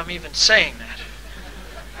can't believe I'm even saying that.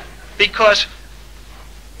 Because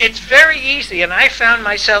it's very easy, and I found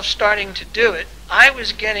myself starting to do it. I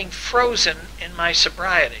was getting frozen in my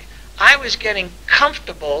sobriety. I was getting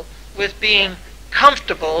comfortable with being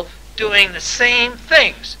comfortable doing the same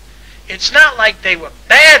things. It's not like they were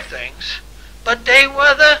bad things, but they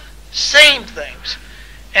were the same things.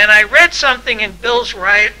 And I read something in Bill's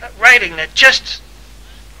writing that just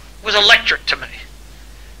was electric to me,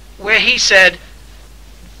 where he said,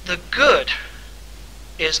 the good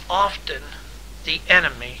is often the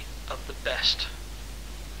enemy of the best.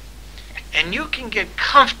 And you can get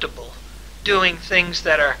comfortable doing things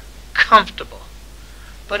that are comfortable.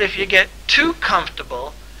 But if you get too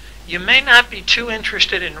comfortable, you may not be too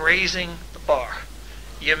interested in raising the bar.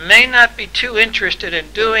 You may not be too interested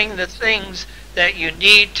in doing the things that you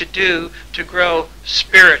need to do to grow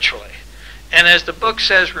spiritually. And as the book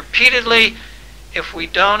says repeatedly, if we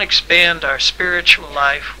don't expand our spiritual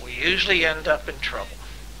life, we usually end up in trouble.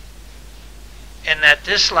 And that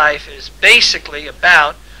this life is basically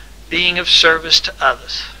about being of service to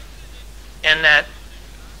others. And that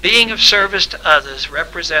being of service to others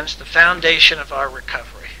represents the foundation of our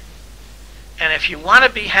recovery. And if you want to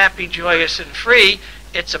be happy, joyous, and free,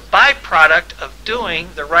 it's a byproduct of doing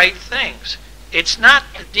the right things. It's not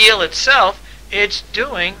the deal itself, it's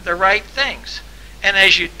doing the right things. And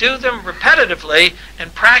as you do them repetitively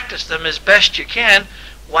and practice them as best you can,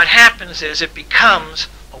 what happens is it becomes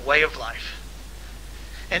a way of life.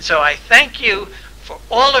 And so I thank you for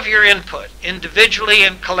all of your input, individually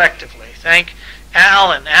and collectively. Thank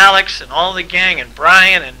Al and Alex and all the gang and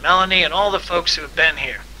Brian and Melanie and all the folks who have been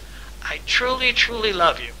here. I truly, truly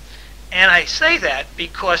love you. And I say that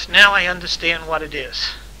because now I understand what it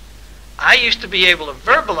is. I used to be able to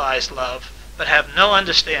verbalize love, but have no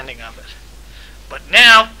understanding of it. But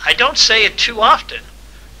now, I don't say it too often,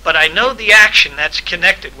 but I know the action that's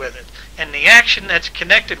connected with it. And the action that's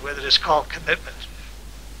connected with it is called commitment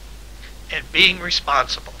and being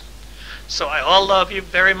responsible. So I all love you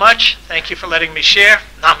very much. Thank you for letting me share.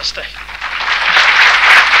 Namaste.